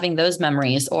us and having those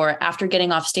memories. Or after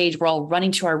getting off stage, we're all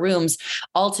running to our rooms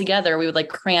all together. We would like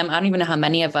cram. I don't even know how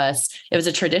many of us. It was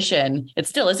a tradition. It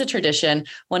still is a tradition.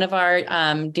 One of our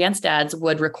dance dads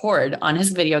would record on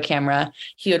his video camera.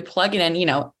 He would plug it in, you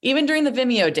know, even during the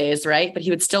Vimeo days, right? But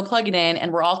he would still plug it in,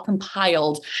 and we're all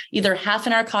compiled, either half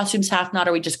in our costumes, half not,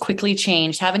 or we just quickly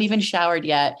changed, haven't even showered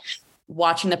yet,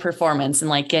 watching the performance and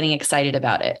like getting excited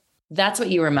about it. That's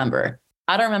what you remember.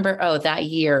 I don't remember, oh, that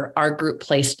year our group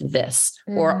placed this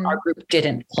or our group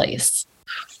didn't place.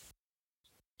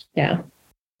 Yeah,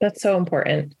 that's so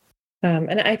important.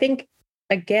 And I think,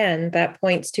 again, that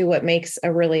points to what makes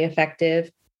a really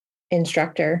effective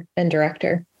instructor and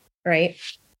director, right?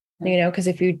 You know, because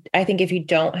if you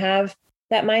don't have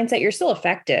that mindset, you're still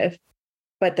effective,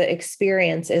 but the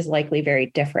experience is likely very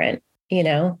different, you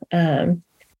know? And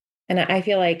I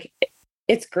feel like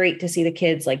it's great to see the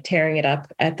kids like tearing it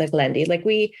up at the Glendy. Like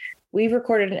we've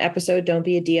recorded an episode, Don't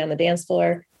Be a D on the Dance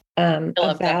Floor,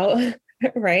 about,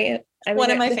 right? I mean, one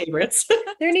of my favorites.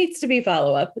 There needs to be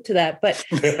follow-up to that, but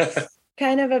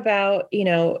kind of about,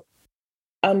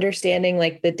 understanding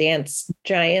like the dance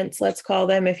giants, let's call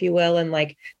them, if you will, and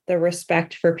like the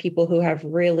respect for people who have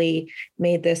really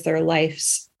made this their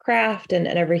life's craft and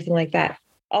everything like that.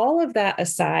 All of that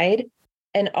aside,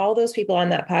 and all those people on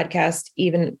that podcast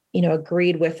even,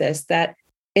 agreed with this, that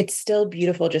it's still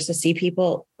beautiful just to see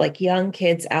people like young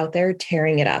kids out there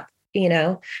tearing it up,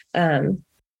 it's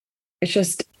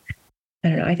just, I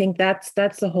don't know. I think that's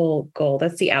the whole goal.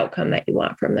 That's the outcome that you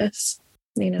want from this,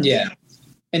 Yeah.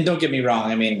 And don't get me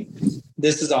wrong. I mean,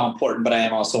 this is all important, but I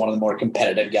am also one of the more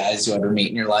competitive guys you ever meet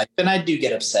in your life. And I do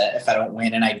get upset if I don't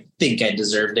win. And I think I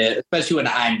deserved it, especially when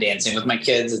I'm dancing with my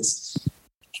kids.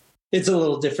 It's a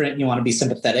little different. You want to be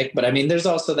sympathetic, but I mean, there's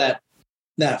also that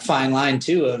fine line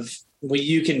too of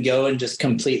you can go and just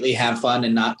completely have fun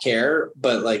and not care.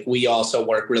 But like, we also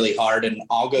work really hard, and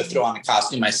I'll go throw on a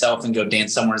costume myself and go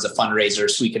dance somewhere as a fundraiser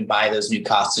so we can buy those new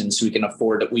costumes so we can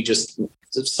afford it. We just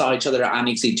saw each other at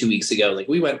Onyxy 2 weeks ago. Like,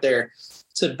 we went there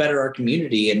to better our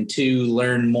community and to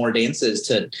learn more dances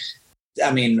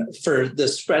for the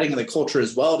spreading of the culture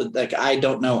as well. Like, I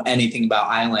don't know anything about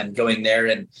Island. Going there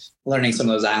and learning some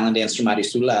of those Island dance from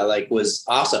Marisula, like, was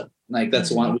awesome. Like,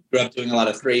 that's one we grew up doing a lot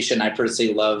of Thracian. I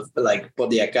personally love like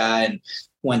Bodiaca, and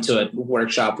went to a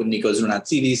workshop with Niko's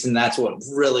Runatsidis. And that's what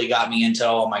really got me into,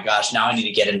 oh my gosh, now I need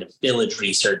to get into village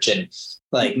research, and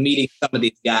like meeting some of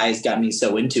these guys got me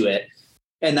so into it.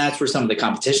 And that's where some of the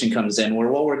competition comes in, where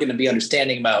we're going to be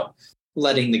understanding about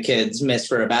letting the kids miss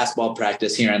for a basketball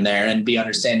practice here and there and be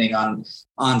understanding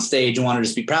on stage and want to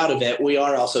just be proud of it. We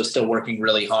are also still working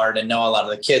really hard, and know a lot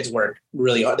of the kids work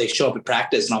really hard. They show up at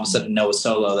practice and all of a sudden know a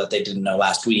solo that they didn't know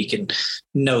last week and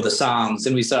know the songs.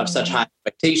 And we still have such high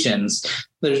expectations.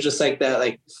 There's just like that,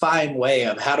 like, fine way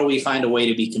of how do we find a way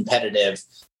to be competitive,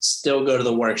 still go to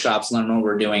the workshops, learn what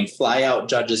we're doing, fly out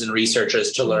judges and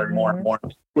researchers to learn more and more.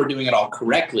 We're doing it all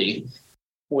correctly,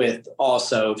 with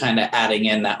also kind of adding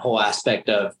in that whole aspect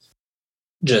of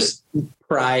just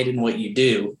pride in what you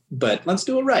do, but let's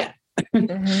do it right.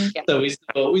 So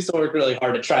we still work really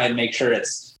hard to try and make sure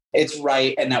it's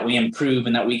right, and that we improve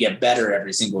and that we get better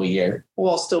every single year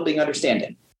while still being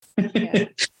understanding. Yeah,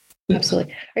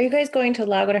 absolutely. Are you guys going to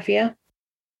La Grafia?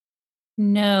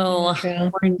 No,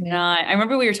 we're not. I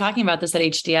remember we were talking about this at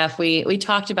HDF. We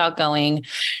talked about going,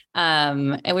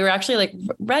 and we were actually like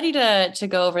ready to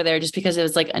go over there, just because it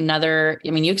was like another, I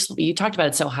mean, you talked about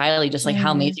it so highly, just like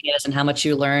how amazing it is and how much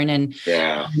you learn. And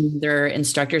their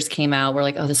instructors came out. We're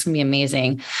like, oh, this can be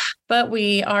amazing. But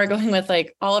we are going with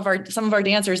like some of our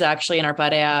dancers actually in our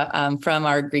Parea, from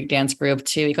our Greek dance group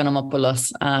to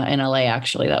Ikonomopoulos in LA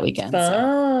actually that weekend.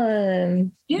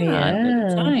 Fun. So,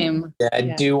 yeah. Time. Yeah, I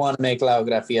do want to make La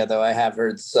Grafia, though. I have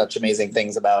heard such amazing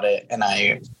things about it, and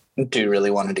I do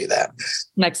really want to do that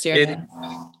next year.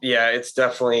 It's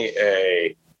definitely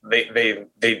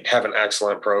they have an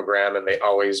excellent program, and they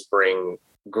always bring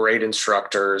great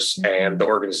instructors, and the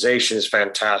organization is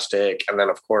fantastic. And then,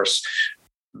 of course,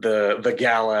 the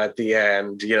gala at the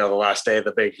end, the last day of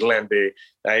the big Glendy.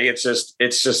 It's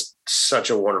just such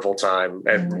a wonderful time.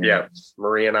 And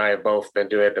Marie and I have both been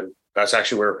to it, and that's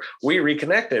actually where we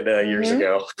reconnected years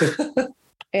ago.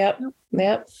 Yep.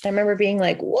 I remember being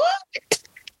like, what?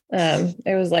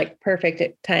 It was like perfect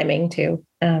timing too,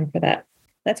 for that.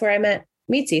 That's where I met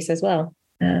Mitsis as well.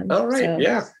 All right.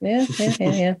 So,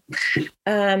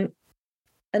 yeah.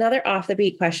 Another off the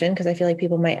beat question, because I feel like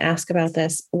people might ask about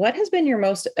this. What has been your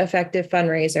most effective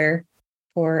fundraiser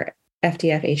for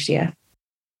FTF HDF?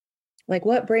 Like,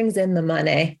 what brings in the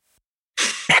money?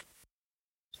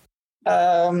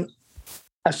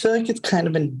 I feel like it's kind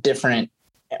of been different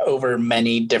over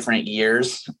many different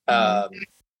years. I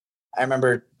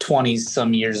remember 20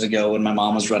 some years ago when my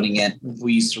mom was running it,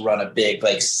 we used to run a big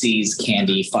like C's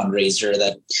candy fundraiser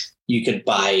that you could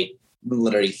buy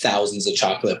literally thousands of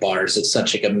chocolate bars. It's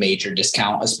such like a major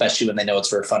discount, especially when they know it's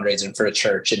for a fundraiser for a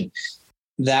church. And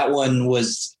that one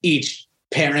was each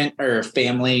parent or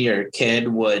family or kid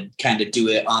would kind of do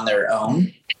it on their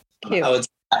own.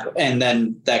 And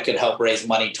then that could help raise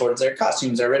money towards their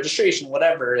costumes, their registration,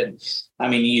 whatever. And I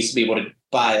mean, you used to be able to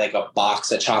buy like a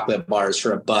box of chocolate bars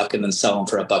for $1 and then sell them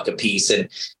for $1 a piece. And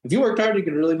if you worked hard, you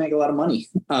could really make a lot of money.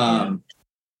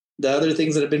 The other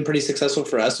things that have been pretty successful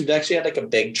for us, we've actually had like a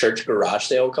big church garage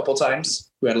sale a couple of times.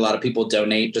 We had a lot of people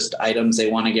donate just items they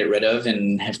want to get rid of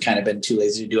and have kind of been too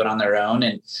lazy to do it on their own.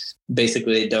 And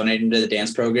basically they donated to the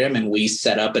dance program, and we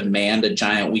set up and manned a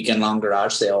giant weekend long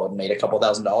garage sale and made a couple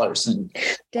 $1,000. And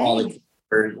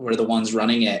were the ones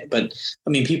running it. But I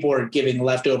mean, people were giving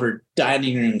leftover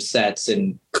dining room sets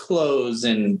and clothes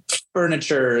and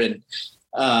furniture. And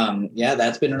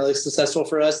that's been really successful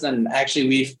for us. And actually,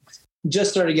 we've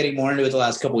just started getting more into it the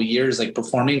last couple of years, like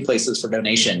performing places for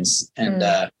donations. And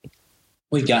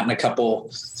we've gotten a couple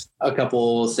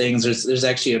things. There's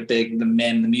actually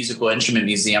the Musical Instrument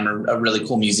Museum, a really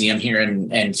cool museum here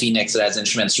in Phoenix that has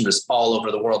instruments from just all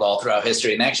over the world, all throughout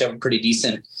history. And they actually have a pretty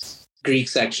decent Greek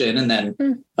section, and then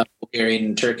a Bulgarian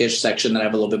and Turkish section that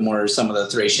have a little bit more, some of the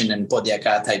Thracian and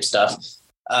Podiaka type stuff.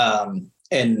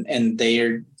 And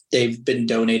they've been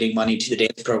donating money to the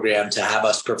dance program to have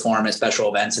us perform at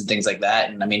special events and things like that.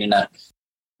 And I mean, in a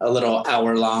little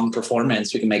hour-long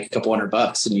performance, we can make a couple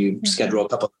 $100, and you schedule a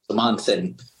couple a month,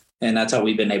 and that's how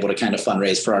we've been able to kind of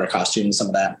fundraise for our costumes, some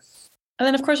of that. And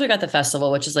then, of course, we got the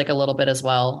festival, which is like a little bit as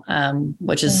well,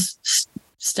 which is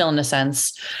still, in a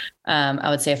sense, I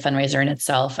would say a fundraiser in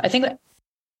itself. I think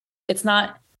it's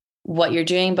not what you're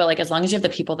doing, but like, as long as you have the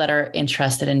people that are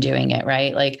interested in doing it,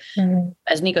 right? Like,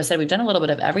 as Niko said, we've done a little bit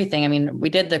of everything. I mean, we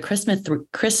did the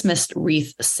Christmas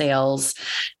wreath sales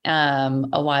a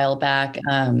while back.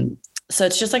 So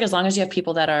it's just like, as long as you have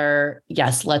people that are,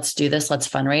 yes, let's do this, let's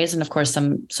fundraise. And of course,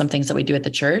 some things that we do at the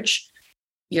church,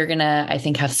 you're going to, I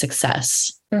think, have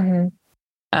success.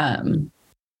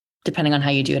 Depending on how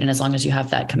you do it. And as long as you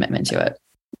have that commitment to it.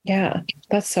 Yeah,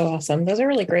 that's so awesome. Those are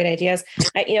really great ideas.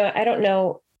 I don't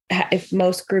know if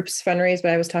most groups fundraise, but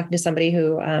I was talking to somebody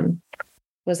who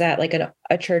was at like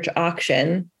a church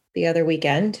auction the other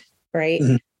weekend. Right.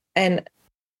 And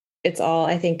it's all,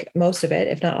 I think most of it,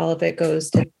 if not all of it, goes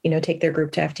to, take their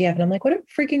group to FTF. And I'm like, what a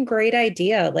freaking great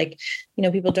idea. Like,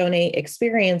 people donate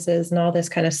experiences and all this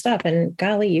kind of stuff. And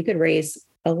golly, you could raise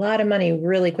a lot of money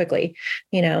really quickly,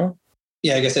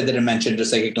 Yeah, I guess I didn't mention,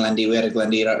 just like a Glendy. We had a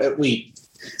Glendy. We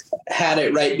had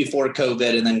it right before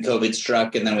COVID, and then COVID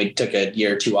struck, and then we took a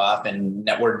year or two off, and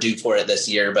we're due for it this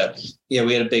year. But yeah,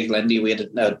 we had a big Glendy. We had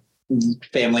a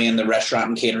family in the restaurant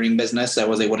and catering business that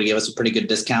was able to give us a pretty good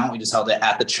discount. We just held it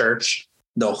at the church.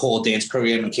 The whole dance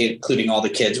program, including all the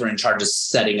kids, were in charge of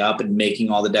setting up and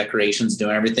making all the decorations,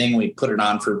 doing everything. We put it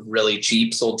on for really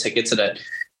cheap, sold tickets at a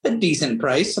decent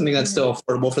price, something that's still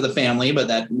affordable for the family, but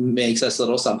that makes us a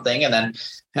little something. And then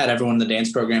had everyone in the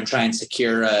dance program try and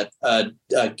secure a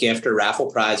gift or raffle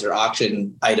prize or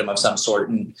auction item of some sort.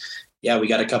 And yeah, we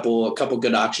got a couple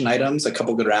good auction items, a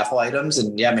couple good raffle items,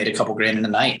 and yeah, made a couple grand in a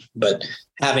night. But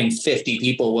having 50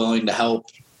 people willing to help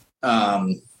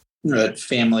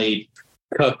family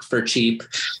cook for cheap,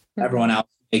 everyone else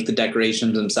make the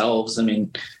decorations themselves. I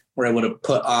mean, we're able to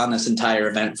put on this entire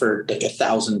event for like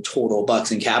 $1,000 total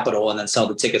bucks in capital, and then sell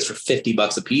the tickets for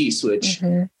 $50 a piece, which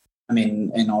I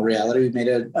mean, in all reality, we've made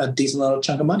a decent little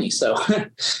chunk of money. So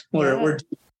we're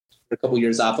a couple of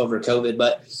years off over COVID.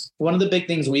 But one of the big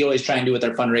things we always try and do with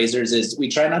our fundraisers is we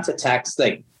try not to tax,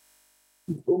 like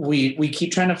we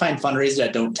keep trying to find fundraisers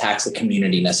that don't tax the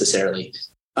community necessarily.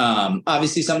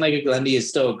 Obviously something like a Glendy is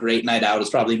still a great night out. It's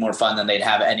probably more fun than they'd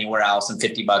have anywhere else, and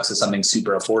 $50 is something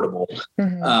super affordable.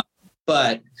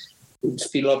 But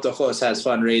Philoptochos has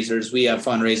fundraisers. We have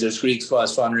fundraisers. Greek school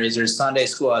has fundraisers. Sunday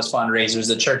school has fundraisers.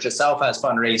 The church itself has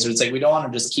fundraisers. It's like, we don't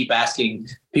want to just keep asking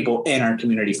people in our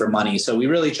community for money. So we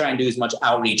really try and do as much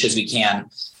outreach as we can.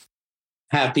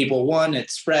 Have people,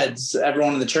 it spreads.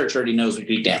 Everyone in the church already knows what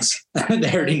Greek dance.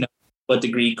 They already know what the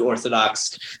Greek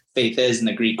Orthodox faith is and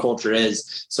the Greek culture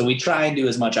is. So we try and do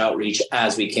as much outreach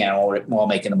as we can while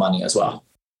making the money as well.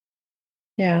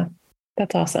 Yeah,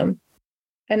 that's awesome.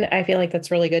 And I feel like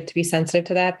that's really good to be sensitive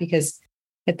to that, because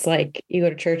it's like you go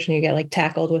to church and you get like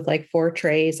tackled with like 4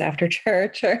 trays after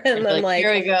church, and then like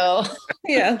here we go.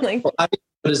 Yeah. Like, well, I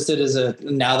noticed it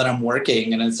now that I'm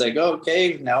working, and it's like,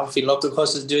 okay, now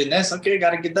Philoptochos is doing this. Okay, got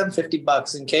to give them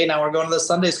 $50. Okay, now we're going to the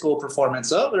Sunday school performance.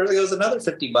 Oh, there goes another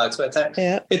 $50. By the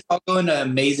time it's all going to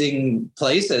amazing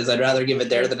places, I'd rather give it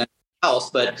there than anything else.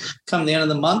 But come the end of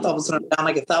the month, all of a sudden I'm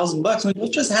down like $1,000. I mean,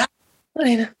 what just happened?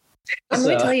 I know. And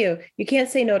let me tell you, you can't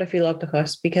say no to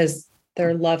Philoptochos, because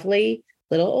they're lovely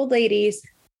little old ladies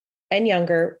and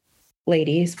younger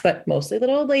ladies, but mostly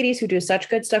little old ladies who do such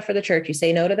good stuff for the church. You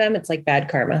say no to them, it's like bad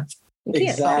karma.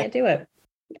 You can't do it.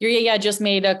 You just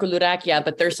made a kulurakia,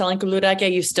 but they're selling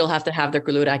kulurakia. You still have to have their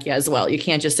kulurakia as well. You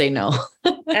can't just say no.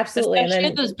 Absolutely. Especially and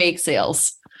then those bake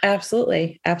sales.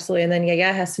 Absolutely. And then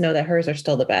Yaya has to know that hers are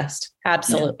still the best.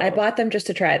 Absolutely. I bought them just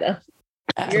to try them.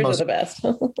 Yours are the best.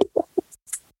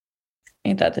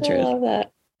 Ain't that the truth?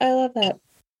 I love that.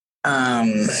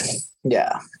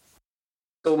 Yeah.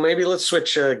 So maybe let's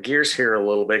switch gears here a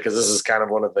little bit, because this is kind of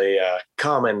one of the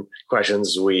common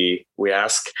questions we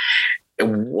ask.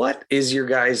 what is your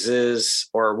guys's,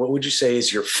 or what would you say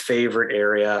is your favorite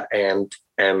area, and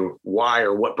why,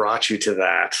 or what brought you to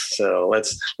that? So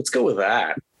let's go with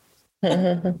that.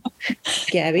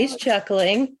 Gabby's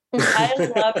chuckling.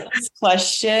 I love this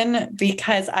question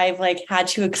because I've had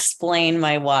to explain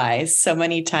my why so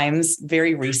many times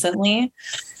very recently.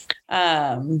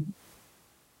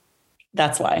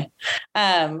 That's why.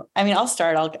 I'll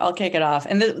start. I'll kick it off.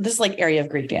 And this is area of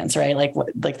Greek dance, right? Like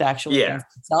the actual dance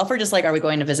itself, or just are we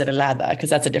going to visit Alada? Because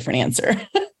that's a different answer.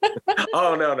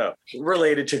 Oh, no.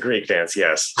 Related to Greek dance,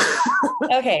 yes.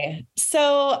 Okay.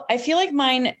 So I feel like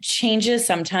mine changes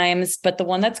sometimes, but the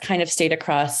one that's kind of stayed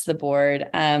across the board,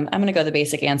 I'm going to go the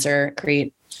basic answer,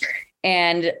 Crete.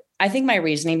 And I think my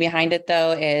reasoning behind it,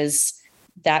 though, is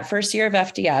that first year of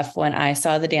FDF, when I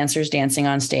saw the dancers dancing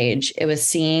on stage, it was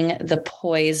seeing the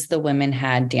poise the women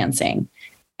had dancing.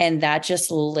 And that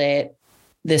just lit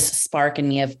this spark in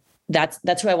me of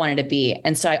that's who I wanted to be.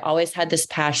 And so I always had this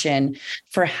passion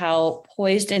for how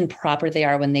poised and proper they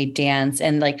are when they dance,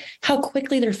 and how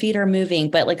quickly their feet are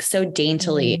moving, but so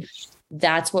daintily. Mm-hmm.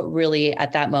 That's what really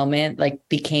at that moment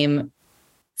became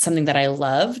something that I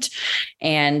loved.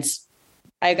 And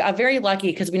I got very lucky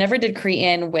because we never did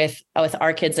Cretan with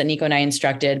our kids that Niko and I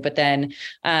instructed. But then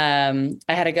I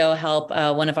had to go help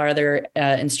one of our other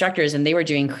instructors, and they were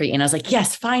doing Cretan. I was like,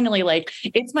 yes, finally,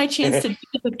 it's my chance to do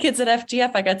it with kids at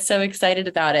FGF. I got so excited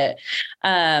about it.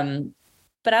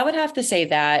 But I would have to say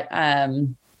that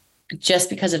just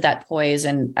because of that poise,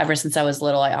 and ever since I was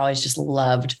little, I always just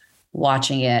loved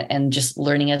watching it and just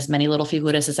learning as many little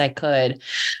figuras as I could.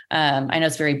 I know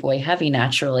it's very boy heavy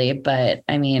naturally, but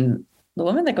the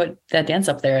women that dance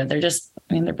up there, they're just,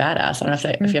 they're badass. I don't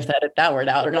know if you have to edit that word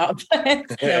out or not,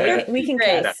 but yeah, we can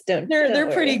cuss.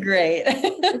 They're pretty great.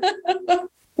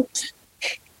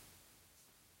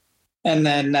 And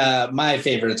then my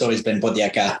favorite, it's always been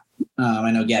Podiaka.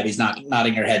 I know Gabby's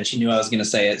nodding her head. She knew I was going to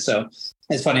say it. So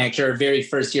it's funny, actually, our very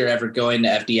first year ever going to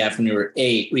FDF when we were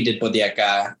 8, we did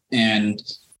Podiaka. And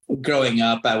growing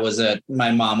up,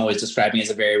 my mom always described me as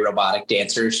a very robotic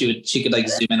dancer. She could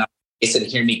zoom in on and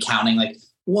hear me counting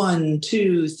 1,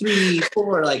 2, 3,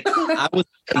 4. I was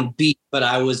on beat, but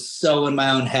I was so in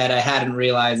my own head. I hadn't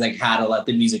realized how to let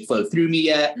the music flow through me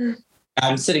yet.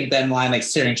 I'm sitting at that line,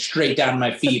 staring straight down at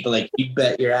my feet, but you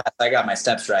bet your ass I got my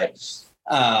steps right.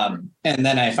 And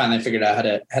then I finally figured out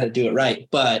how to do it right.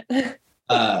 But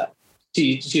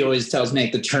she always tells me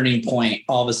the turning point,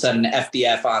 all of a sudden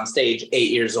FDF on stage,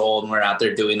 8 years old, and we're out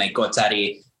there doing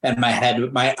Gotsari. And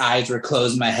my eyes were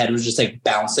closed. My head was just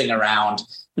bouncing around.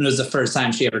 And it was the first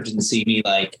time she ever didn't see me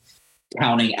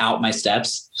counting out my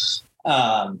steps.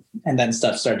 And then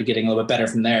stuff started getting a little bit better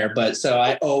from there. But so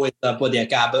I always loved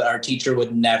Podiaka, but our teacher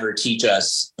would never teach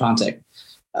us Pontic.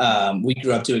 We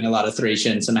grew up doing a lot of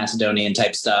Thracian, some Macedonian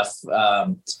type stuff.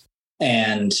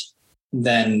 And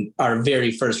then our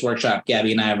very first workshop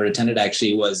Gabby and I ever attended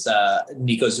actually was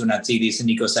Niko Zunatsidis and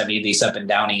Niko Savidis up in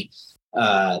Downey.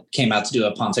 Came out to do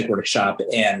a Pontic workshop,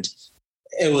 and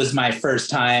it was my first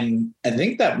time. I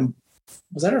think that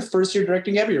our first year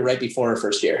directing, Gabby, or right before our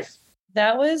first year?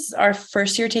 That was our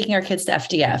first year taking our kids to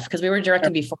FDF, because we were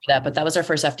directing before that, but that was our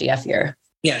first FDF year.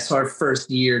 Yeah. So our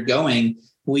first year going,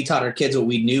 we taught our kids what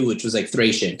we knew, which was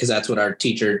Thracian, because that's what our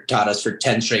teacher taught us for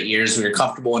 10 straight years. We were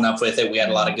comfortable enough with it. We had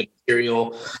a lot of good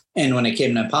material. And when it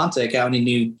came to Pontic, I only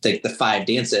knew the 5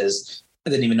 dances. I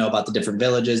didn't even know about the different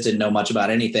villages, didn't know much about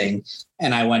anything.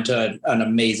 And I went to an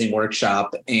amazing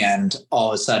workshop, and all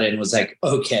of a sudden was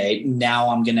okay, now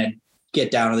I'm going to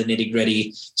get down to the nitty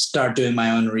gritty, start doing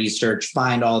my own research,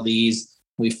 find all these.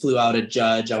 We flew out a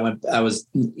judge. I was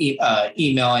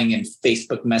emailing and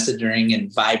Facebook messaging and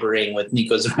vibering with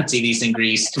Niko Zratsidis in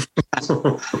Greece.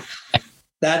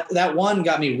 That one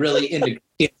got me really into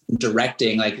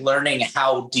directing, learning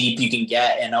how deep you can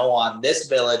get, and on this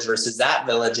village versus that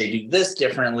village, they do this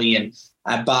differently. And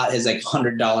I bought his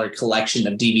 $100 collection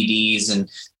of DVDs and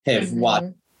have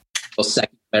watched a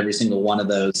second of every single one of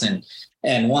those.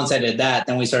 And once I did that,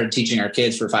 then we started teaching our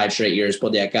kids for 5 straight years,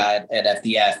 Podiaka at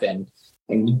FDF.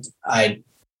 And I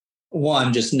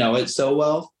just know it so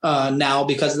well now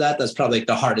because of that. That's probably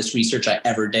the hardest research I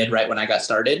ever did right when I got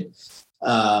started.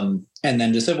 And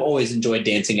then just have always enjoyed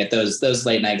dancing at those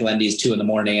late night Glendies 2 a.m.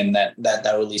 and that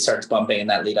really starts bumping and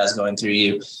that lead is going through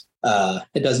you.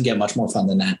 It doesn't get much more fun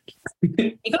than that.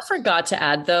 Niko forgot to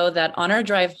add, though, that on our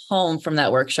drive home from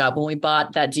that workshop, when we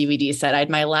bought that DVD set, I had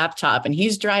my laptop and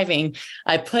he's driving.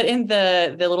 I put in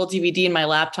the little DVD in my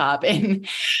laptop, and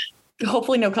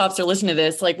hopefully no cops are listening to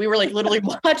this. Like we were like literally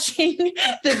watching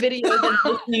the videos and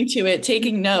listening to it,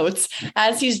 taking notes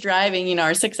as he's driving, you know,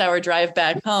 our 6-hour drive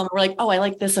back home. We're like, oh, I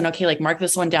like this one. Okay. Like mark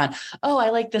this one down. Oh, I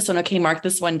like this one. Okay. Mark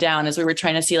this one down, as we were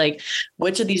trying to see like,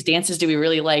 which of these dances do we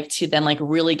really like to then like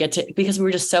really get to, because we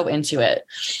were just so into it.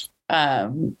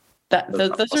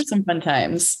 Those are some fun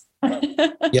times.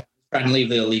 Yeah. Trying to leave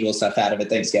the illegal stuff out of it.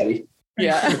 Thanks, Gabby.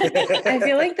 Yeah. I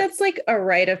feel like that's like a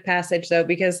rite of passage though,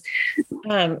 because,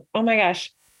 oh my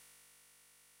gosh,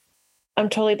 I'm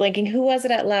totally blanking. Who was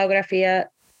it at La Grafia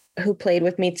who played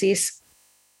with Mitzi's?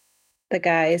 The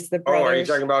guys, the brothers. Oh, are you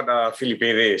talking about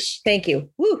Filipides? Thank you.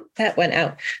 Woo, that went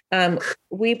out.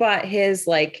 We bought his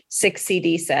like 6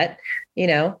 CD set, you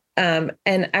know, and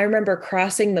I remember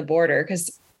crossing the border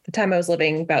because the time I was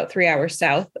living about 3 hours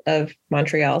south of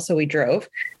Montreal. So we drove.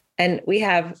 And we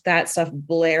have that stuff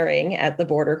blaring at the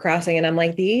border crossing. And I'm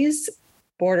like, these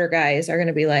border guys are going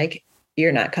to be like,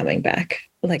 you're not coming back.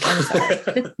 Like, I'm sorry.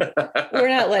 We're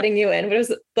not letting you in. But it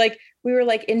was like, we were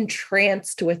like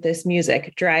entranced with this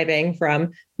music driving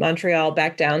from Montreal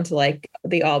back down to like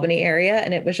the Albany area.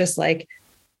 And it was just like,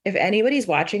 if anybody's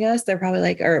watching us, they're probably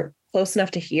like, are close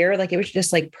enough to hear. Like it was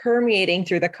just like permeating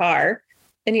through the car.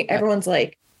 And everyone's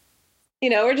like, you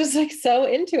know, we're just like so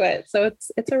into it. So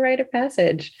it's a rite of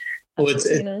passage. Well,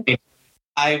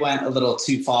 I went a little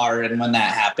too far. And when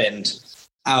that happened,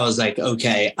 I was like,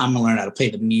 okay, I'm going to learn how to play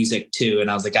the music too. And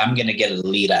I was like, I'm going to get a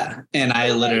lira. And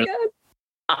I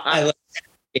I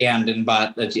scanned and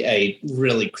bought a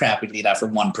really crappy lira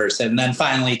from one person. And then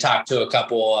finally talked to a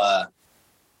couple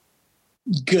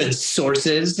good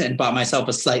sources and bought myself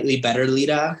a slightly better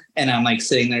lira. And I'm like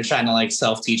sitting there trying to like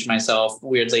self-teach myself.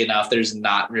 Weirdly enough, there's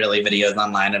not really videos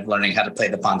online of learning how to play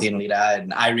the Pontine lira.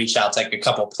 And I reached out to like a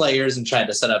couple players and tried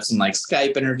to set up some like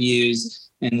Skype interviews,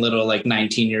 and little like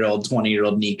 19-year-old,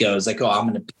 20-year-old Niko is like, oh, I'm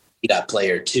going to be that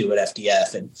player too at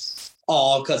FDF. And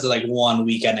all because of like 1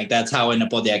 weekend. Like that's how in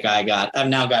I got. I've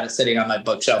now got it sitting on my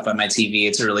bookshelf on my TV.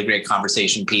 It's a really great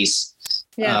conversation piece.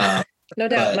 Yeah. No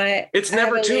doubt. It's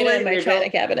never too late. In my China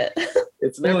cabinet.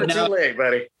 It's never too late,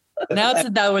 buddy. Now it's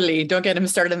a dauli. Don't get him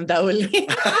started on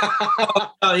dauli.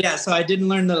 Oh yeah. So I didn't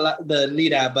learn the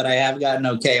lira, but I have gotten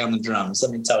okay on the drums.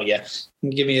 Let me tell you.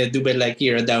 Give me a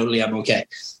dubeleki or a dauli, I'm okay.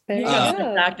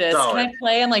 Practice. Can I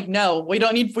play? I'm like, no, we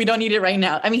don't need it right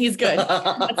now. I mean, he's good.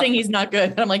 I'm not saying he's not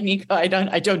good. I'm like, Niko, I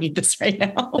don't need this right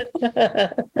now.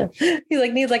 He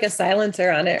like needs like a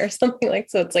silencer on it or something, like,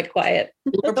 so it's like quiet.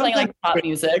 We're playing like pop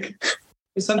music.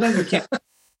 Sometimes we can't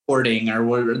recording,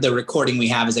 or the recording we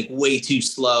have is like way too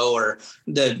slow, or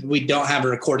we don't have a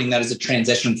recording that is a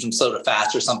transition from slow to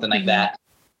fast or something like that.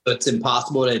 So it's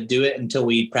impossible to do it until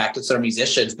we practice our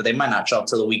musicians, but they might not show up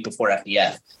till the week before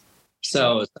FDF.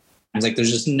 So it's like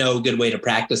there's just no good way to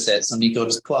practice it. So Niko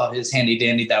just pull out his handy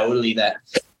dandy dauli that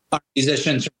our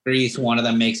musicians from Greece, one of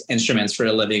them makes instruments for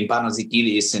a living,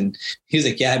 Panozikidis, and he was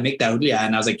like, yeah, I make dauli.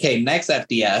 And I was like, okay, next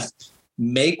FDF,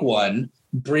 make one,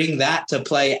 bring that to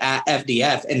play at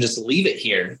FDF and just leave it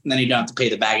here. And then you don't have to pay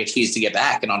the baggage fees to get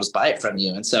back, and I'll just buy it from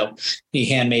you. And so he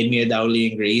handmade me a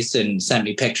dauli in Greece and sent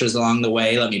me pictures along the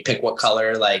way, let me pick what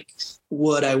color, like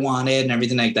wood I wanted and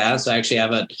everything like that. So I actually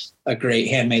have a great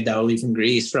handmade dauli from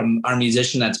Greece from our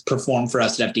musician that's performed for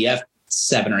us at FDF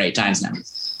 7 or 8 times now.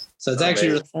 So it's actually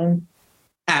really fun.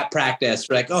 At practice,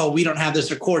 we're like, oh, we don't have this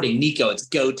recording. Niko, it's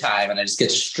go time. And I just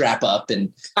get to strap up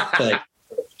and like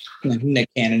Nick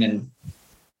Cannon and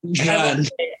John.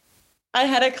 I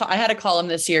had to call him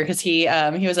this year because he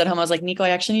was at home. I was like, Niko, I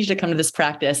actually need you to come to this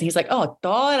practice. And he's like, oh,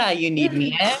 Dora, you need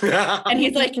me. And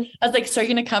he's like, I was like, so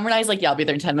you're going to come? And I was like, yeah, I'll be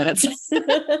there in 10 minutes.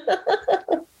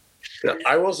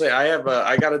 I will say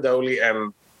I got a dauli,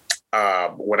 and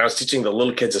when I was teaching the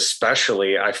little kids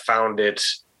especially, I found it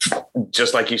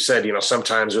just like you said, you know,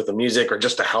 sometimes with the music or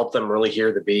just to help them really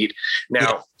hear the beat.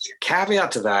 Now,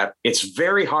 caveat to that, it's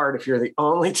very hard if you're the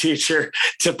only teacher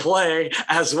to play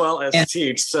as well as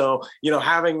teach. So, you know,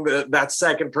 having that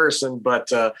second person,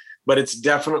 but it's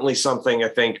definitely something I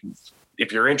think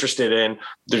if you're interested in,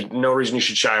 there's no reason you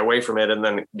should shy away from it. And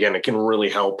then again, it can really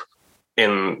help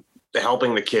in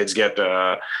helping the kids get,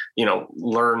 you know,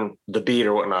 learn the beat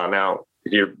or whatnot. Now,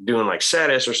 you're doing like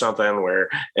Sedis or something where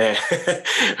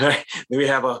we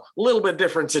have a little bit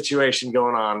different situation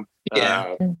going on.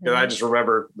 I just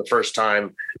remember the first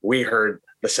time we heard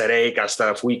the Sereika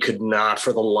stuff, we could not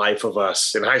for the life of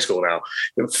us in high school now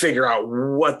figure out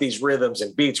what these rhythms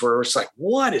and beats were. It's like,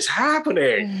 what is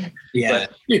happening? Yeah.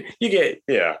 But you get,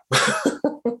 yeah.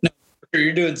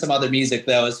 You're doing some other music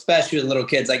though, especially with little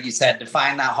kids, like you said, to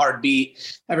find that hard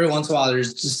beat. Every once in a while,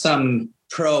 there's just some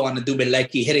pro on the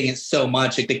dubeleki hitting it so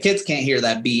much, like the kids can't hear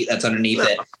that beat that's underneath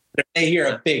it. If they hear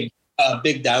a big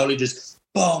big dial, just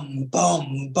boom,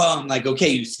 boom, boom. Like, okay,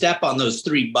 you step on those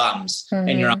 3 bums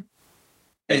and you're on.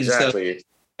 And exactly. So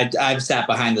I've sat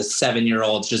behind the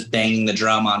 7-year-olds just banging the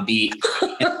drum on beat.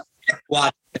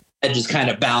 Watch it just kind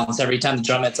of bounce every time the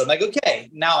drum hits. I'm like, okay,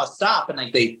 now I'll stop. And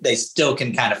like they still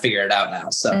can kind of figure it out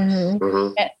now. So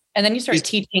and then you start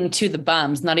teaching to the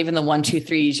bums, not even the 1, 2,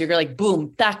 3s. You're like,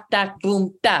 boom, tack, tack,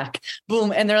 boom, tack,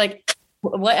 boom. And they're like,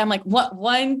 what? I'm like, what?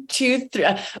 1, 2, 3,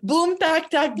 boom, tack,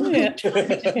 tack, boom. Yeah,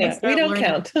 we don't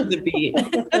count the beat.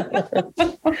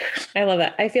 I love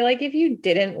that. I feel like if you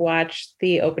didn't watch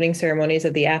the opening ceremonies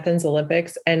of the Athens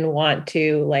Olympics and want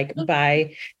to like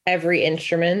buy every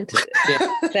instrument,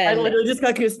 then I literally just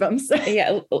got goosebumps.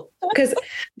 Yeah, because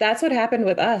that's what happened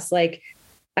with us. Like,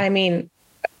 I mean,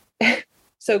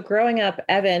 so growing up,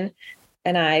 Evan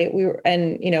and I, we were,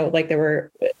 and like there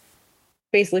were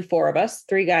basically 4 of us,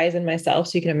 3 guys and myself.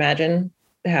 So you can imagine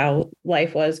how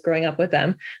life was growing up with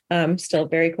them. Still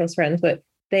very close friends, but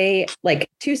they like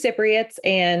 2 Cypriots,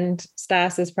 and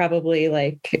Stas is probably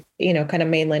like, kind of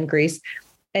mainland Greece.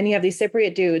 And you have these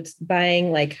Cypriot dudes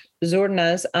buying like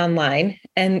Zornas online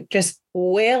and just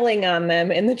wailing on them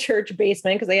in the church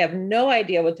basement because they have no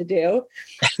idea what to do.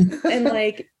 And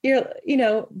like,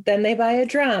 then they buy a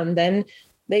drum. Then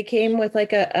they came with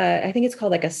like I think it's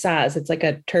called like a saz. It's like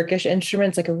a Turkish instrument.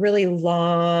 It's like a really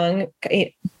long,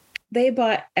 they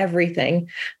bought everything.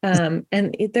 And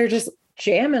they're just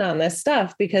jamming on this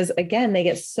stuff because again, they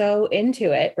get so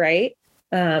into it. Right.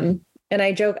 And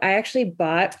I joke, I actually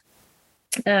bought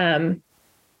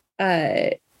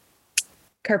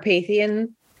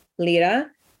Carpathian lira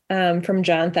from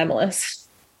John Themelis.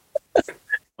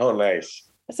 Oh, nice.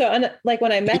 So like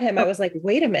when I met him, I was like,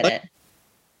 wait a minute.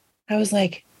 I was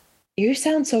like, you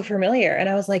sound so familiar. And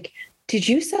I was like, did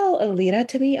you sell a lira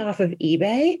to me off of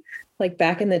eBay? Like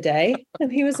back in the day?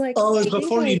 And he was like, oh, it was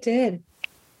before you did.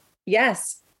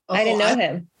 Yes. I didn't know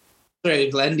him.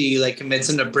 Right, Glendy, like convince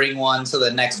him to bring one to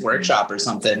the next workshop or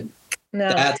something.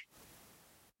 No.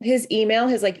 His email,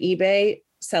 his like eBay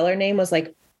seller name was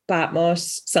like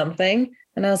Batmos something.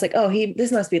 And I was like, oh,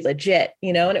 this must be legit,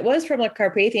 And it was from a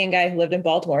Carpathian guy who lived in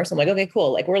Baltimore. So I'm like, okay,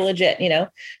 cool. Like we're legit,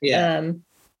 Yeah.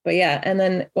 But yeah. And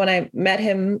then when I met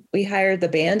him, we hired the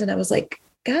band and I was like,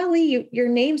 golly, your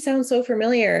name sounds so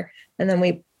familiar. And then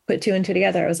we put 2 and 2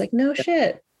 together. I was like, no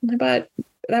shit. But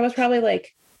that was probably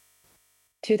like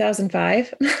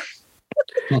 2005.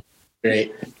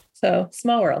 Great. So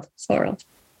small world.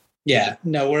 Yeah,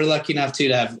 no, we're lucky enough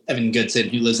to have Evan Goodson,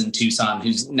 who lives in Tucson,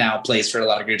 who's now plays for a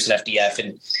lot of groups at FDF,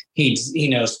 and he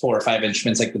knows 4 or 5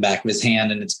 instruments like the back of his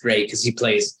hand, and it's great because he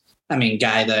plays,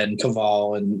 gaida and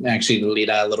kaval and actually the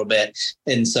lira a little bit,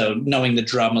 and so knowing the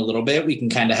drum a little bit, we can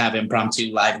kind of have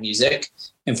impromptu live music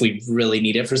if we really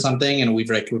need it for something, and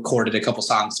we've recorded a couple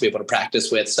songs to be able to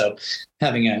practice with. So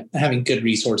having good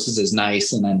resources is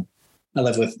nice, and then I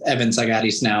live with Evan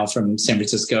Zagatis now from San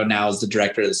Francisco. Now is the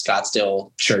director of the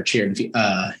Scottsdale Church here in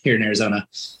Arizona.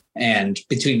 And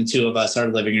between the 2 of us, our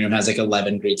living room has like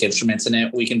 11 Greek instruments in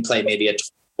it. We can play maybe a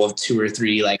 12 of 2 or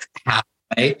 3 like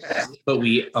halfway, but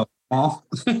we own them all.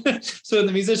 So when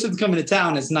the musicians come into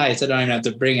town, it's nice. I don't even have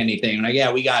to bring anything. I'm like,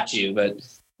 yeah, we got you. But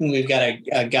we've got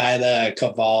a guy, the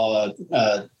kaval,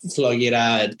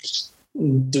 flogira,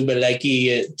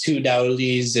 Dubeleki, 2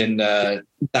 Daulis, and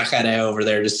Takare over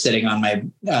there just sitting on my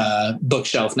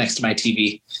bookshelf next to my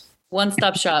TV.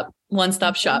 One-stop shop.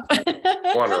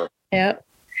 Wonderful. Yep.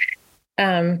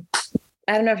 I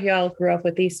don't know if you all grew up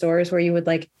with these stores where you would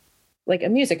like a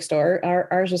music store.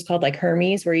 Ours was called like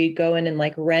Hermes, where you go in and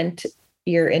like rent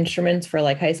your instruments for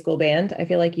like high school band. I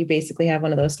feel like you basically have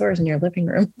one of those stores in your living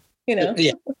room, Yeah.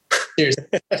 Seriously.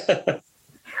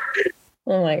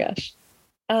 Oh my gosh.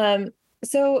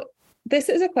 So this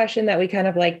is a question that we kind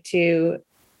of like to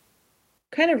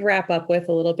kind of wrap up with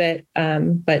a little bit.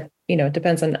 But it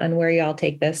depends on where y'all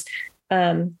take this.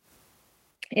 In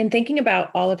thinking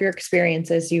about all of your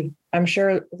experiences, you've, I'm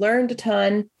sure, learned a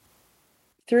ton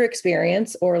through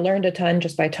experience or learned a ton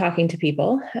just by talking to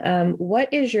people.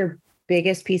 What is your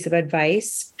biggest piece of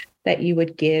advice that you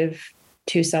would give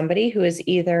to somebody who is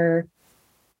either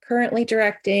currently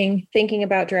directing, thinking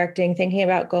about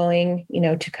going,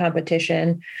 to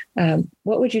competition?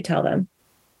 What would you tell them?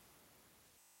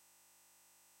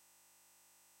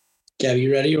 Gabby,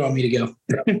 you ready? You want me to go?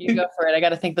 You go for it. I got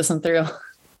to think this one through.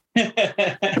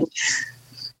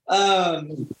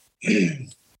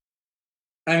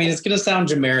 It's going to sound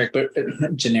generic, but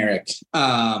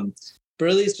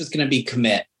really it's just going to be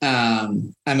commit.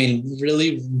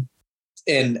 Really,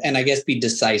 and I guess be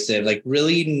decisive, like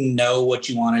really know what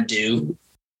you want to do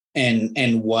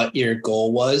and what your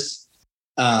goal was.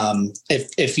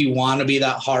 If you want to be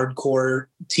that hardcore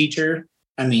teacher,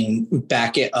 I mean,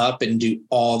 back it up and do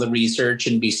all the research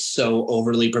and be so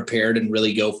overly prepared and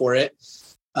really go for it.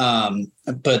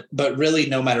 But really,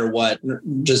 no matter what,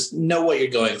 just know what you're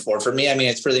going for. For me, I mean,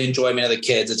 it's for the enjoyment of the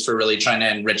kids. It's for really trying to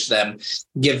enrich them,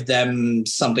 give them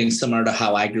something similar to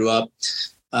how I grew up.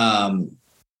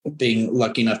 Being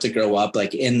lucky enough to grow up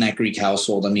like in that Greek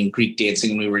household. I mean, Greek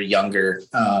dancing when we were younger,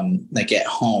 like at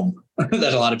home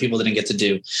that a lot of people didn't get to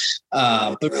do.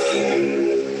 But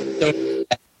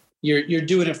you're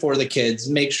doing it for the kids.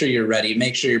 Make sure you're ready.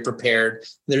 Make sure you're prepared.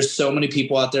 There's so many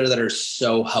people out there that are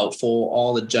so helpful.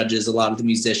 All the judges, a lot of the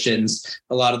musicians,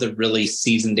 a lot of the really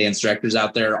seasoned dance directors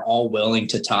out there are all willing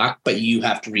to talk, but you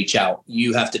have to reach out.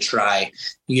 You have to try.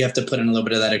 You have to put in a little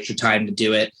bit of that extra time to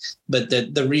do it. But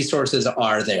the resources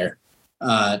are there.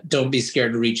 Don't be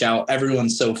scared to reach out.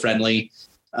 Everyone's so friendly,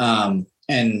 and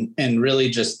really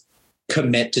just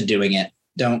commit to doing it.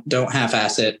 Don't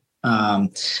half-ass it.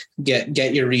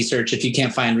 Get your research. If you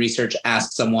can't find research,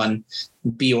 ask someone.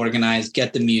 Be organized,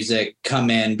 get the music, come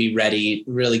in, be ready,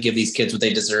 really give these kids what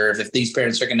they deserve. If these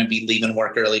parents are going to be leaving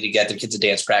work early to get their kids to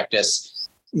dance practice,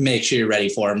 make sure you're ready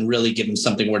for them. Really give them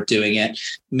something worth doing it.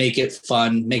 Make it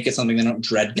fun. Make it something they don't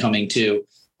dread coming to.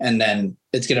 And then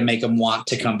it's going to make them want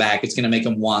to come back. It's going to make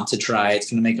them want to try. It's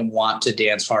going to make them want to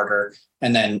dance harder.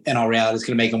 And then in all reality, it's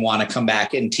going to make them want to come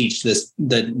back and teach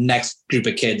the next group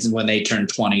of kids when they turn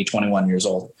 20, 21 years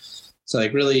old. So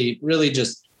like really, really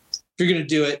just, if you're going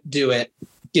to do it,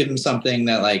 give them something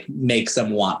that like makes them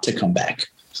want to come back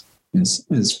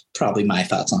is probably my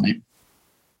thoughts on it.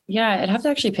 Yeah, I'd have to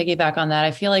actually piggyback on that.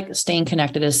 I feel like staying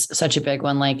connected is such a big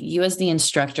one. Like you as the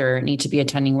instructor need to be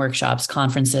attending workshops,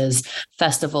 conferences,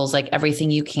 festivals, like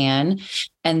everything you can.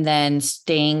 And then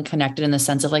staying connected in the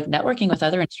sense of like networking with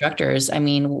other instructors. I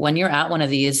mean, when you're at one of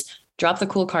these, drop the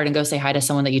cool card and go say hi to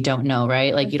someone that you don't know,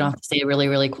 right? Like you don't have to stay really,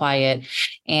 really quiet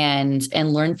and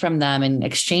learn from them and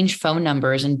exchange phone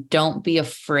numbers, and don't be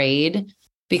afraid,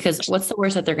 because what's the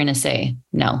worst that they're going to say?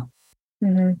 No.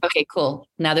 Mm-hmm. Okay, cool.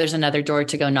 Now there's another door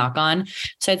to go knock on.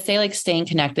 So I'd say like staying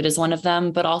connected is one of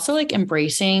them, but also like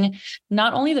embracing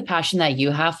not only the passion that you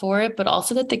have for it, but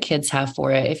also that the kids have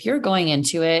for it. If you're going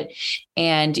into it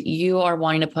and you are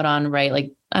wanting to put on, right,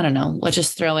 like, I don't know, let's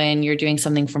just throw in, you're doing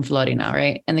something from floating now,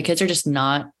 right? And the kids are just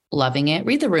not loving it.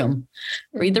 Read the room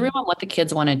on what the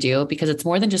kids want to do, because it's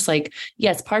more than just like,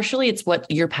 yes, partially it's what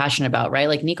you're passionate about, right?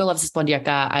 Like Niko loves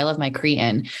Espondiaca, I love my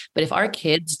Cretan. But if our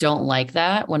kids don't like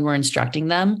that when we're instructing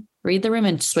them, read the room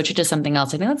and switch it to something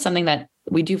else. I think that's something that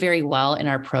we do very well in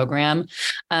our program.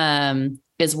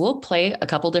 Is we'll play a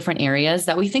couple different areas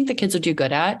that we think the kids would do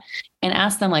good at and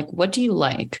ask them like, what do you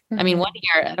like? I mean, one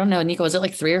year, I don't know, Niko, was it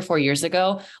like 3 or 4 years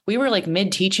ago? We were like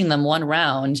mid teaching them one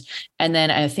round. And then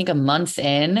I think a month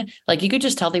in, like you could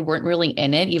just tell they weren't really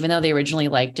in it, even though they originally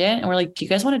liked it. And we're like, do you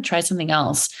guys want to try something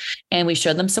else? And we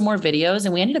showed them some more videos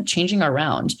and we ended up changing our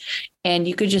round. And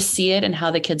you could just see it and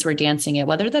how the kids were dancing it,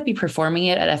 whether that be performing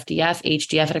it at FDF,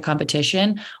 HDF at a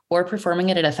competition, or performing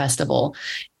it at a festival.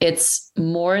 It's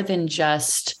more than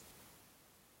just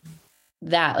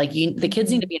that. Like the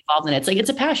kids need to be involved in it. It's like, it's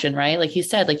a passion, right? Like you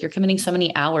said, like you're committing so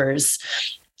many hours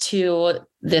to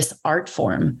this art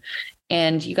form,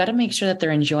 and you got to make sure that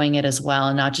they're enjoying it as well.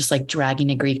 And not just like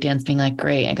dragging a Greek dance, being like,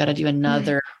 great, I got to do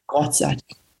another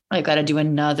I got to do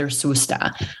another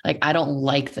susta. Like, I don't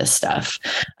like this stuff.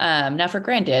 Now for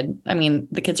granted, I mean,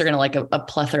 the kids are going to like a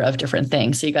plethora of different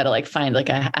things. So you got to like find like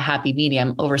a happy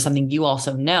medium over something you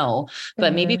also know,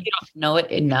 but maybe if you don't know it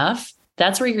enough,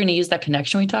 that's where you're going to use that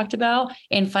connection we talked about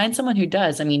and find someone who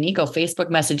does. I mean, Niko, Facebook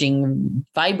messaging,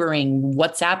 Vibering,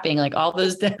 WhatsApping, like all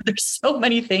those, there's so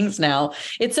many things now.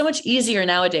 It's so much easier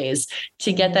nowadays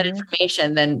to get that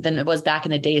information than it was back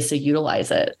in the day. So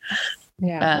utilize it.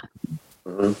 Yeah.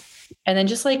 And then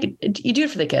just like you do it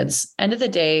for the kids. End of the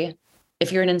day,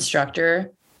 if you're an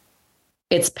instructor,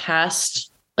 it's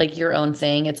past like your own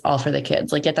thing. It's all for the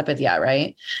kids. Like get up with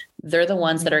right? They're the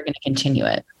ones that are going to continue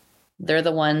it. They're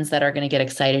the ones that are going to get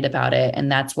excited about it.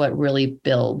 And that's what really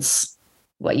builds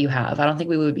what you have. I don't think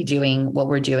we would be doing what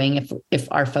we're doing if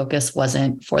our focus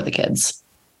wasn't for the kids.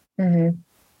 Mm-hmm.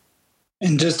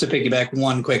 And just to piggyback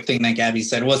one quick thing that Gabby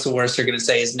said, what's the worst they're going to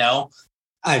say is no.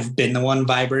 I've been the one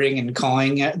vibrating and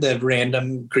calling the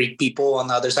random Greek people on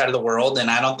the other side of the world. And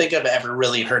I don't think I've ever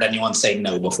really heard anyone say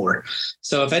no before.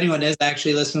 So if anyone is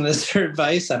actually listening to this for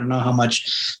advice, I don't know how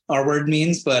much our word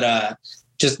means, but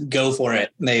just go for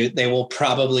it. They will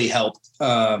probably help.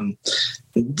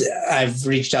 I've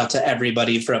reached out to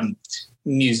everybody from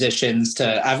musicians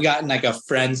to, I've gotten like a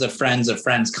friends of friends of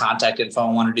friends contact info.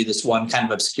 I want to do this one kind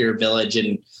of obscure village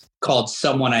in called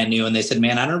someone I knew, and they said,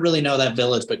 man, I don't really know that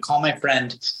village, but call my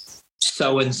friend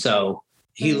so-and-so.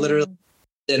 He literally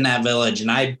in that village.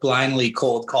 And I blindly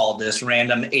cold called this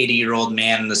random 80-year-old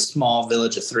man in the small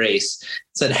village of Thrace.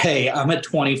 Said, hey, I'm a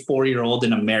 24-year-old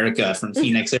in America from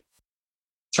Phoenix,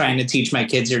 trying to teach my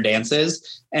kids your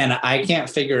dances. And I can't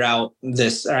figure out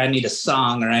this, or I need a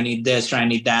song, or I need this, or I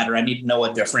need that, or I need to know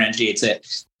what differentiates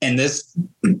it. And this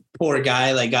poor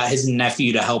guy like got his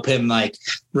nephew to help him like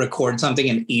record something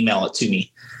and email it to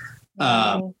me.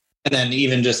 And then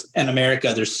even just in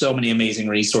America, there's so many amazing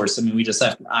resources. I mean, we just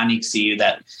left Anixi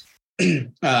that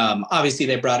obviously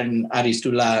they brought in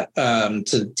Aristula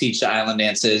to teach the island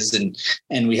dances.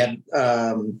 And we had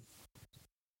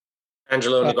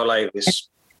Angelo Nicolaidis.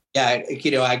 Yeah,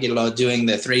 Kido Aguilo doing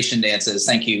the Thracian dances.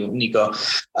 Thank you, Niko.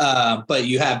 But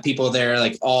you have people there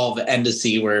like all of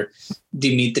Embassy where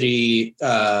Dimitri,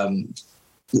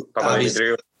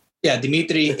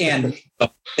 Dimitri and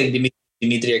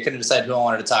Dimitri, I couldn't decide who I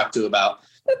wanted to talk to about.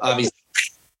 Obviously,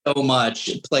 so much,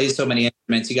 plays so many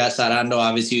instruments. You got Sarando,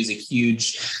 obviously, who's a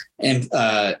huge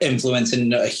influence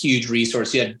and a huge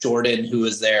resource. You had Jordan, who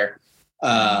was there,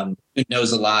 who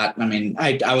knows a lot. I mean,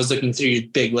 I was looking through your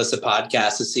big list of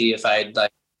podcasts to see if I'd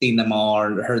like seen them all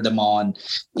or heard them all. And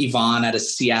Yvonne out of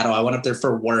Seattle, I went up there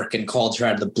for work and called her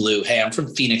out of the blue. Hey, I'm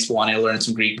from Phoenix, wanting to learn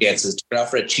some Greek dances. Took her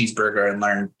out for a cheeseburger and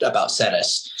learned about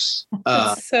Cetus.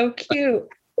 So cute.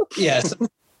 Yes.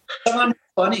 Someone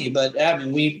funny, but I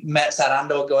mean, we met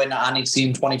Sarando going to Anixi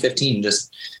in 2015,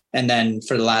 and then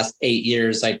for the last 8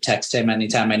 years, I text him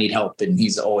anytime I need help, and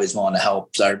he's always willing to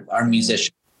help. So our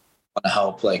musicians want to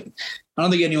help. Like, I don't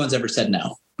think anyone's ever said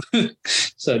no.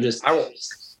 So just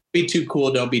be too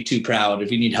cool. Don't be too proud.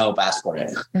 If you need help, ask for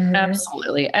it.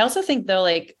 Absolutely. I also think though,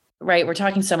 like, right, we're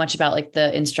talking so much about like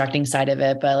the instructing side of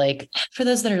it, but like for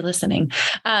those that are listening,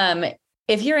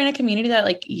 if you're in a community that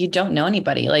like you don't know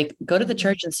anybody, like go to the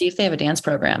church and see if they have a dance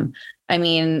program. I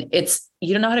mean,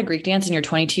 you don't know how to Greek dance and you're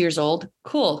 22 years old.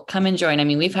 Cool. Come and join. I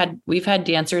mean, we've had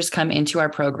dancers come into our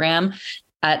program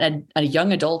at a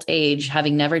young adult age,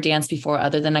 having never danced before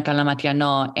other than a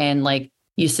Kalamatiano. And like,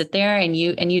 you sit there and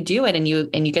you do it and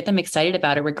you get them excited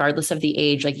about it, regardless of the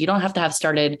age. Like you don't have to have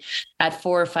started at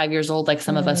 4 or 5 years old, like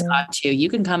some of us got to. You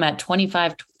can come at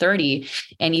 25, 30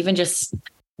 and even just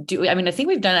I mean, I think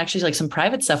we've done actually like some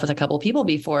private stuff with a couple of people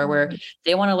before where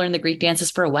they want to learn the Greek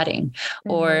dances for a wedding,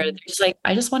 or they're just like,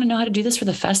 I just want to know how to do this for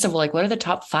the festival. Like, what are the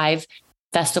top 5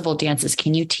 festival dances?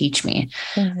 Can you teach me?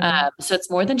 So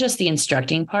it's more than just the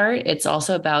instructing part. It's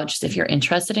also about just, if you're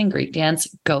interested in Greek dance,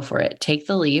 go for it. Take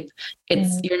the leap.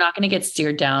 You're not going to get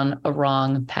steered down a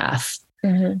wrong path,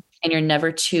 and you're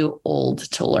never too old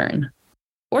to learn.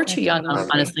 Or too young,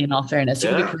 honestly, in all fairness.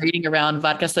 You could be parading around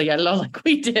Vodka Soyalo like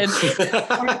we did,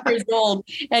 40 years old,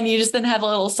 and you just then have a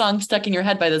little song stuck in your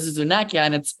head by the Zuzunakia,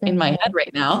 and it's in my head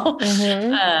right now.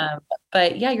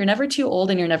 But yeah, you're never too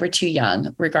old and you're never too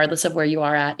young, regardless of where you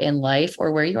are at in life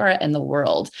or where you are at in the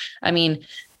world. I mean,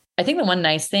 I think the one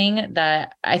nice thing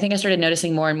that I think I started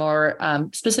noticing more and more,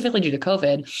 specifically due to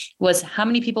COVID, was how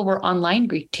many people were online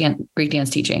Greek dance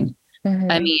teaching.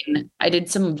 I mean, I did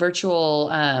some virtual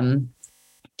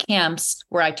camps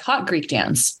where I taught Greek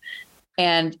dance,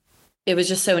 and it was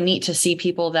just so neat to see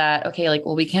people that, okay, like,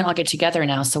 well, we can't all get together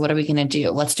now. So what are we going to do?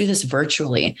 Let's do this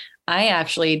virtually. I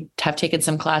actually have taken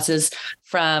some classes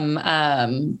from,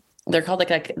 they're called like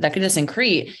Dakidis in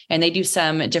Crete, and they do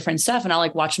some different stuff, and I'll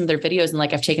like watch some of their videos, and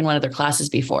like I've taken one of their classes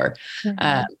before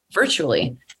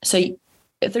virtually. So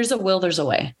if there's a will, there's a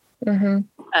way.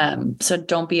 So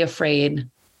don't be afraid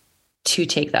to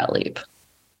take that leap.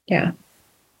 Yeah.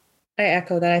 I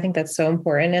echo that. I think that's so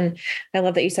important. And I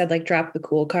love that you said, like, drop the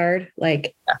cool card,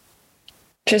 like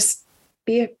just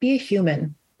be a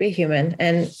human,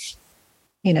 And,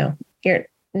 you know, you're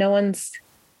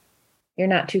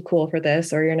not too cool for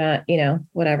this, or you're not, you know,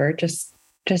 whatever, just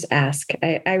ask.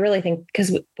 I really think,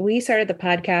 because we started the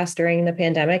podcast during the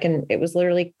pandemic, and it was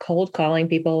literally cold calling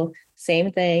people,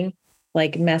 same thing,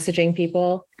 like messaging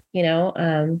people, you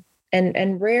know,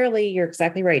 and rarely, you're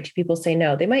exactly right, people say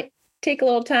no. They might take a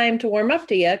little time to warm up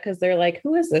to you because they're like,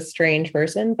 who is this strange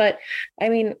person? But I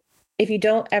mean, if you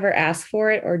don't ever ask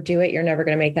for it or do it, you're never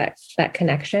going to make that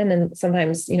connection. And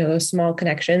sometimes, you know, those small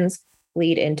connections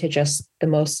lead into just the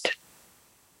most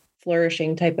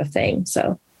flourishing type of thing.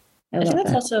 So I think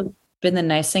that's also been the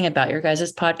nice thing about your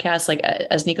guys' podcast. Like,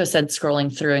 as Niko said,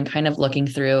 scrolling through and kind of looking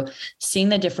through, seeing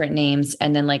the different names,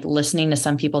 and then like listening to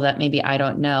some people that maybe I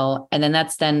don't know. And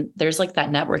then there's like that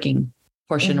networking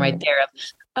portion right there of,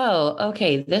 oh,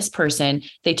 okay, this person,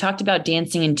 they talked about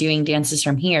dancing and doing dances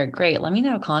from here. Great. Let me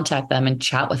now contact them and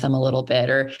chat with them a little bit,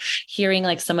 or hearing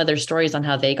like some of their stories on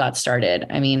how they got started.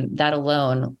 I mean, that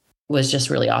alone was just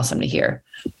really awesome to hear.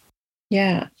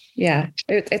 Yeah. Yeah.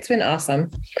 It's been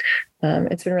awesome.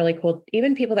 It's been really cool.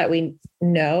 Even people that we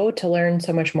know, to learn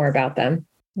so much more about them,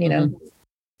 you know?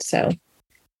 So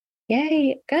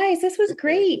yay, guys, this was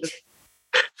great.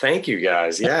 Thank you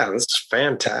guys. Yeah, this is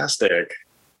fantastic.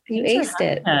 You aced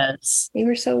it. You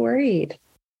were so worried.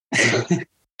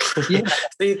 Yeah.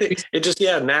 It just,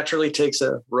 naturally takes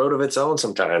a road of its own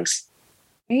sometimes.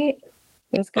 Right.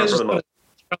 That's good.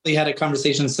 Probably had a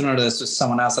conversation similar to this with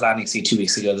someone else at INXC 2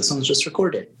 weeks ago. This one's just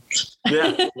recorded.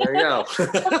 Yeah, there you go.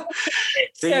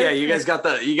 You guys got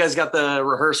the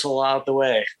rehearsal out the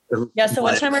way. Yeah. So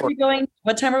what time are we going?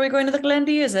 What time are we going to the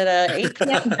Glendy? Is it 8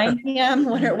 p.m., 9 p.m.?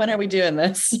 When are we doing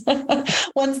this?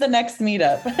 When's the next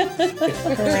meetup?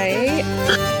 Right.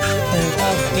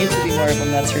 Needs to be more of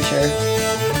them, that's for sure.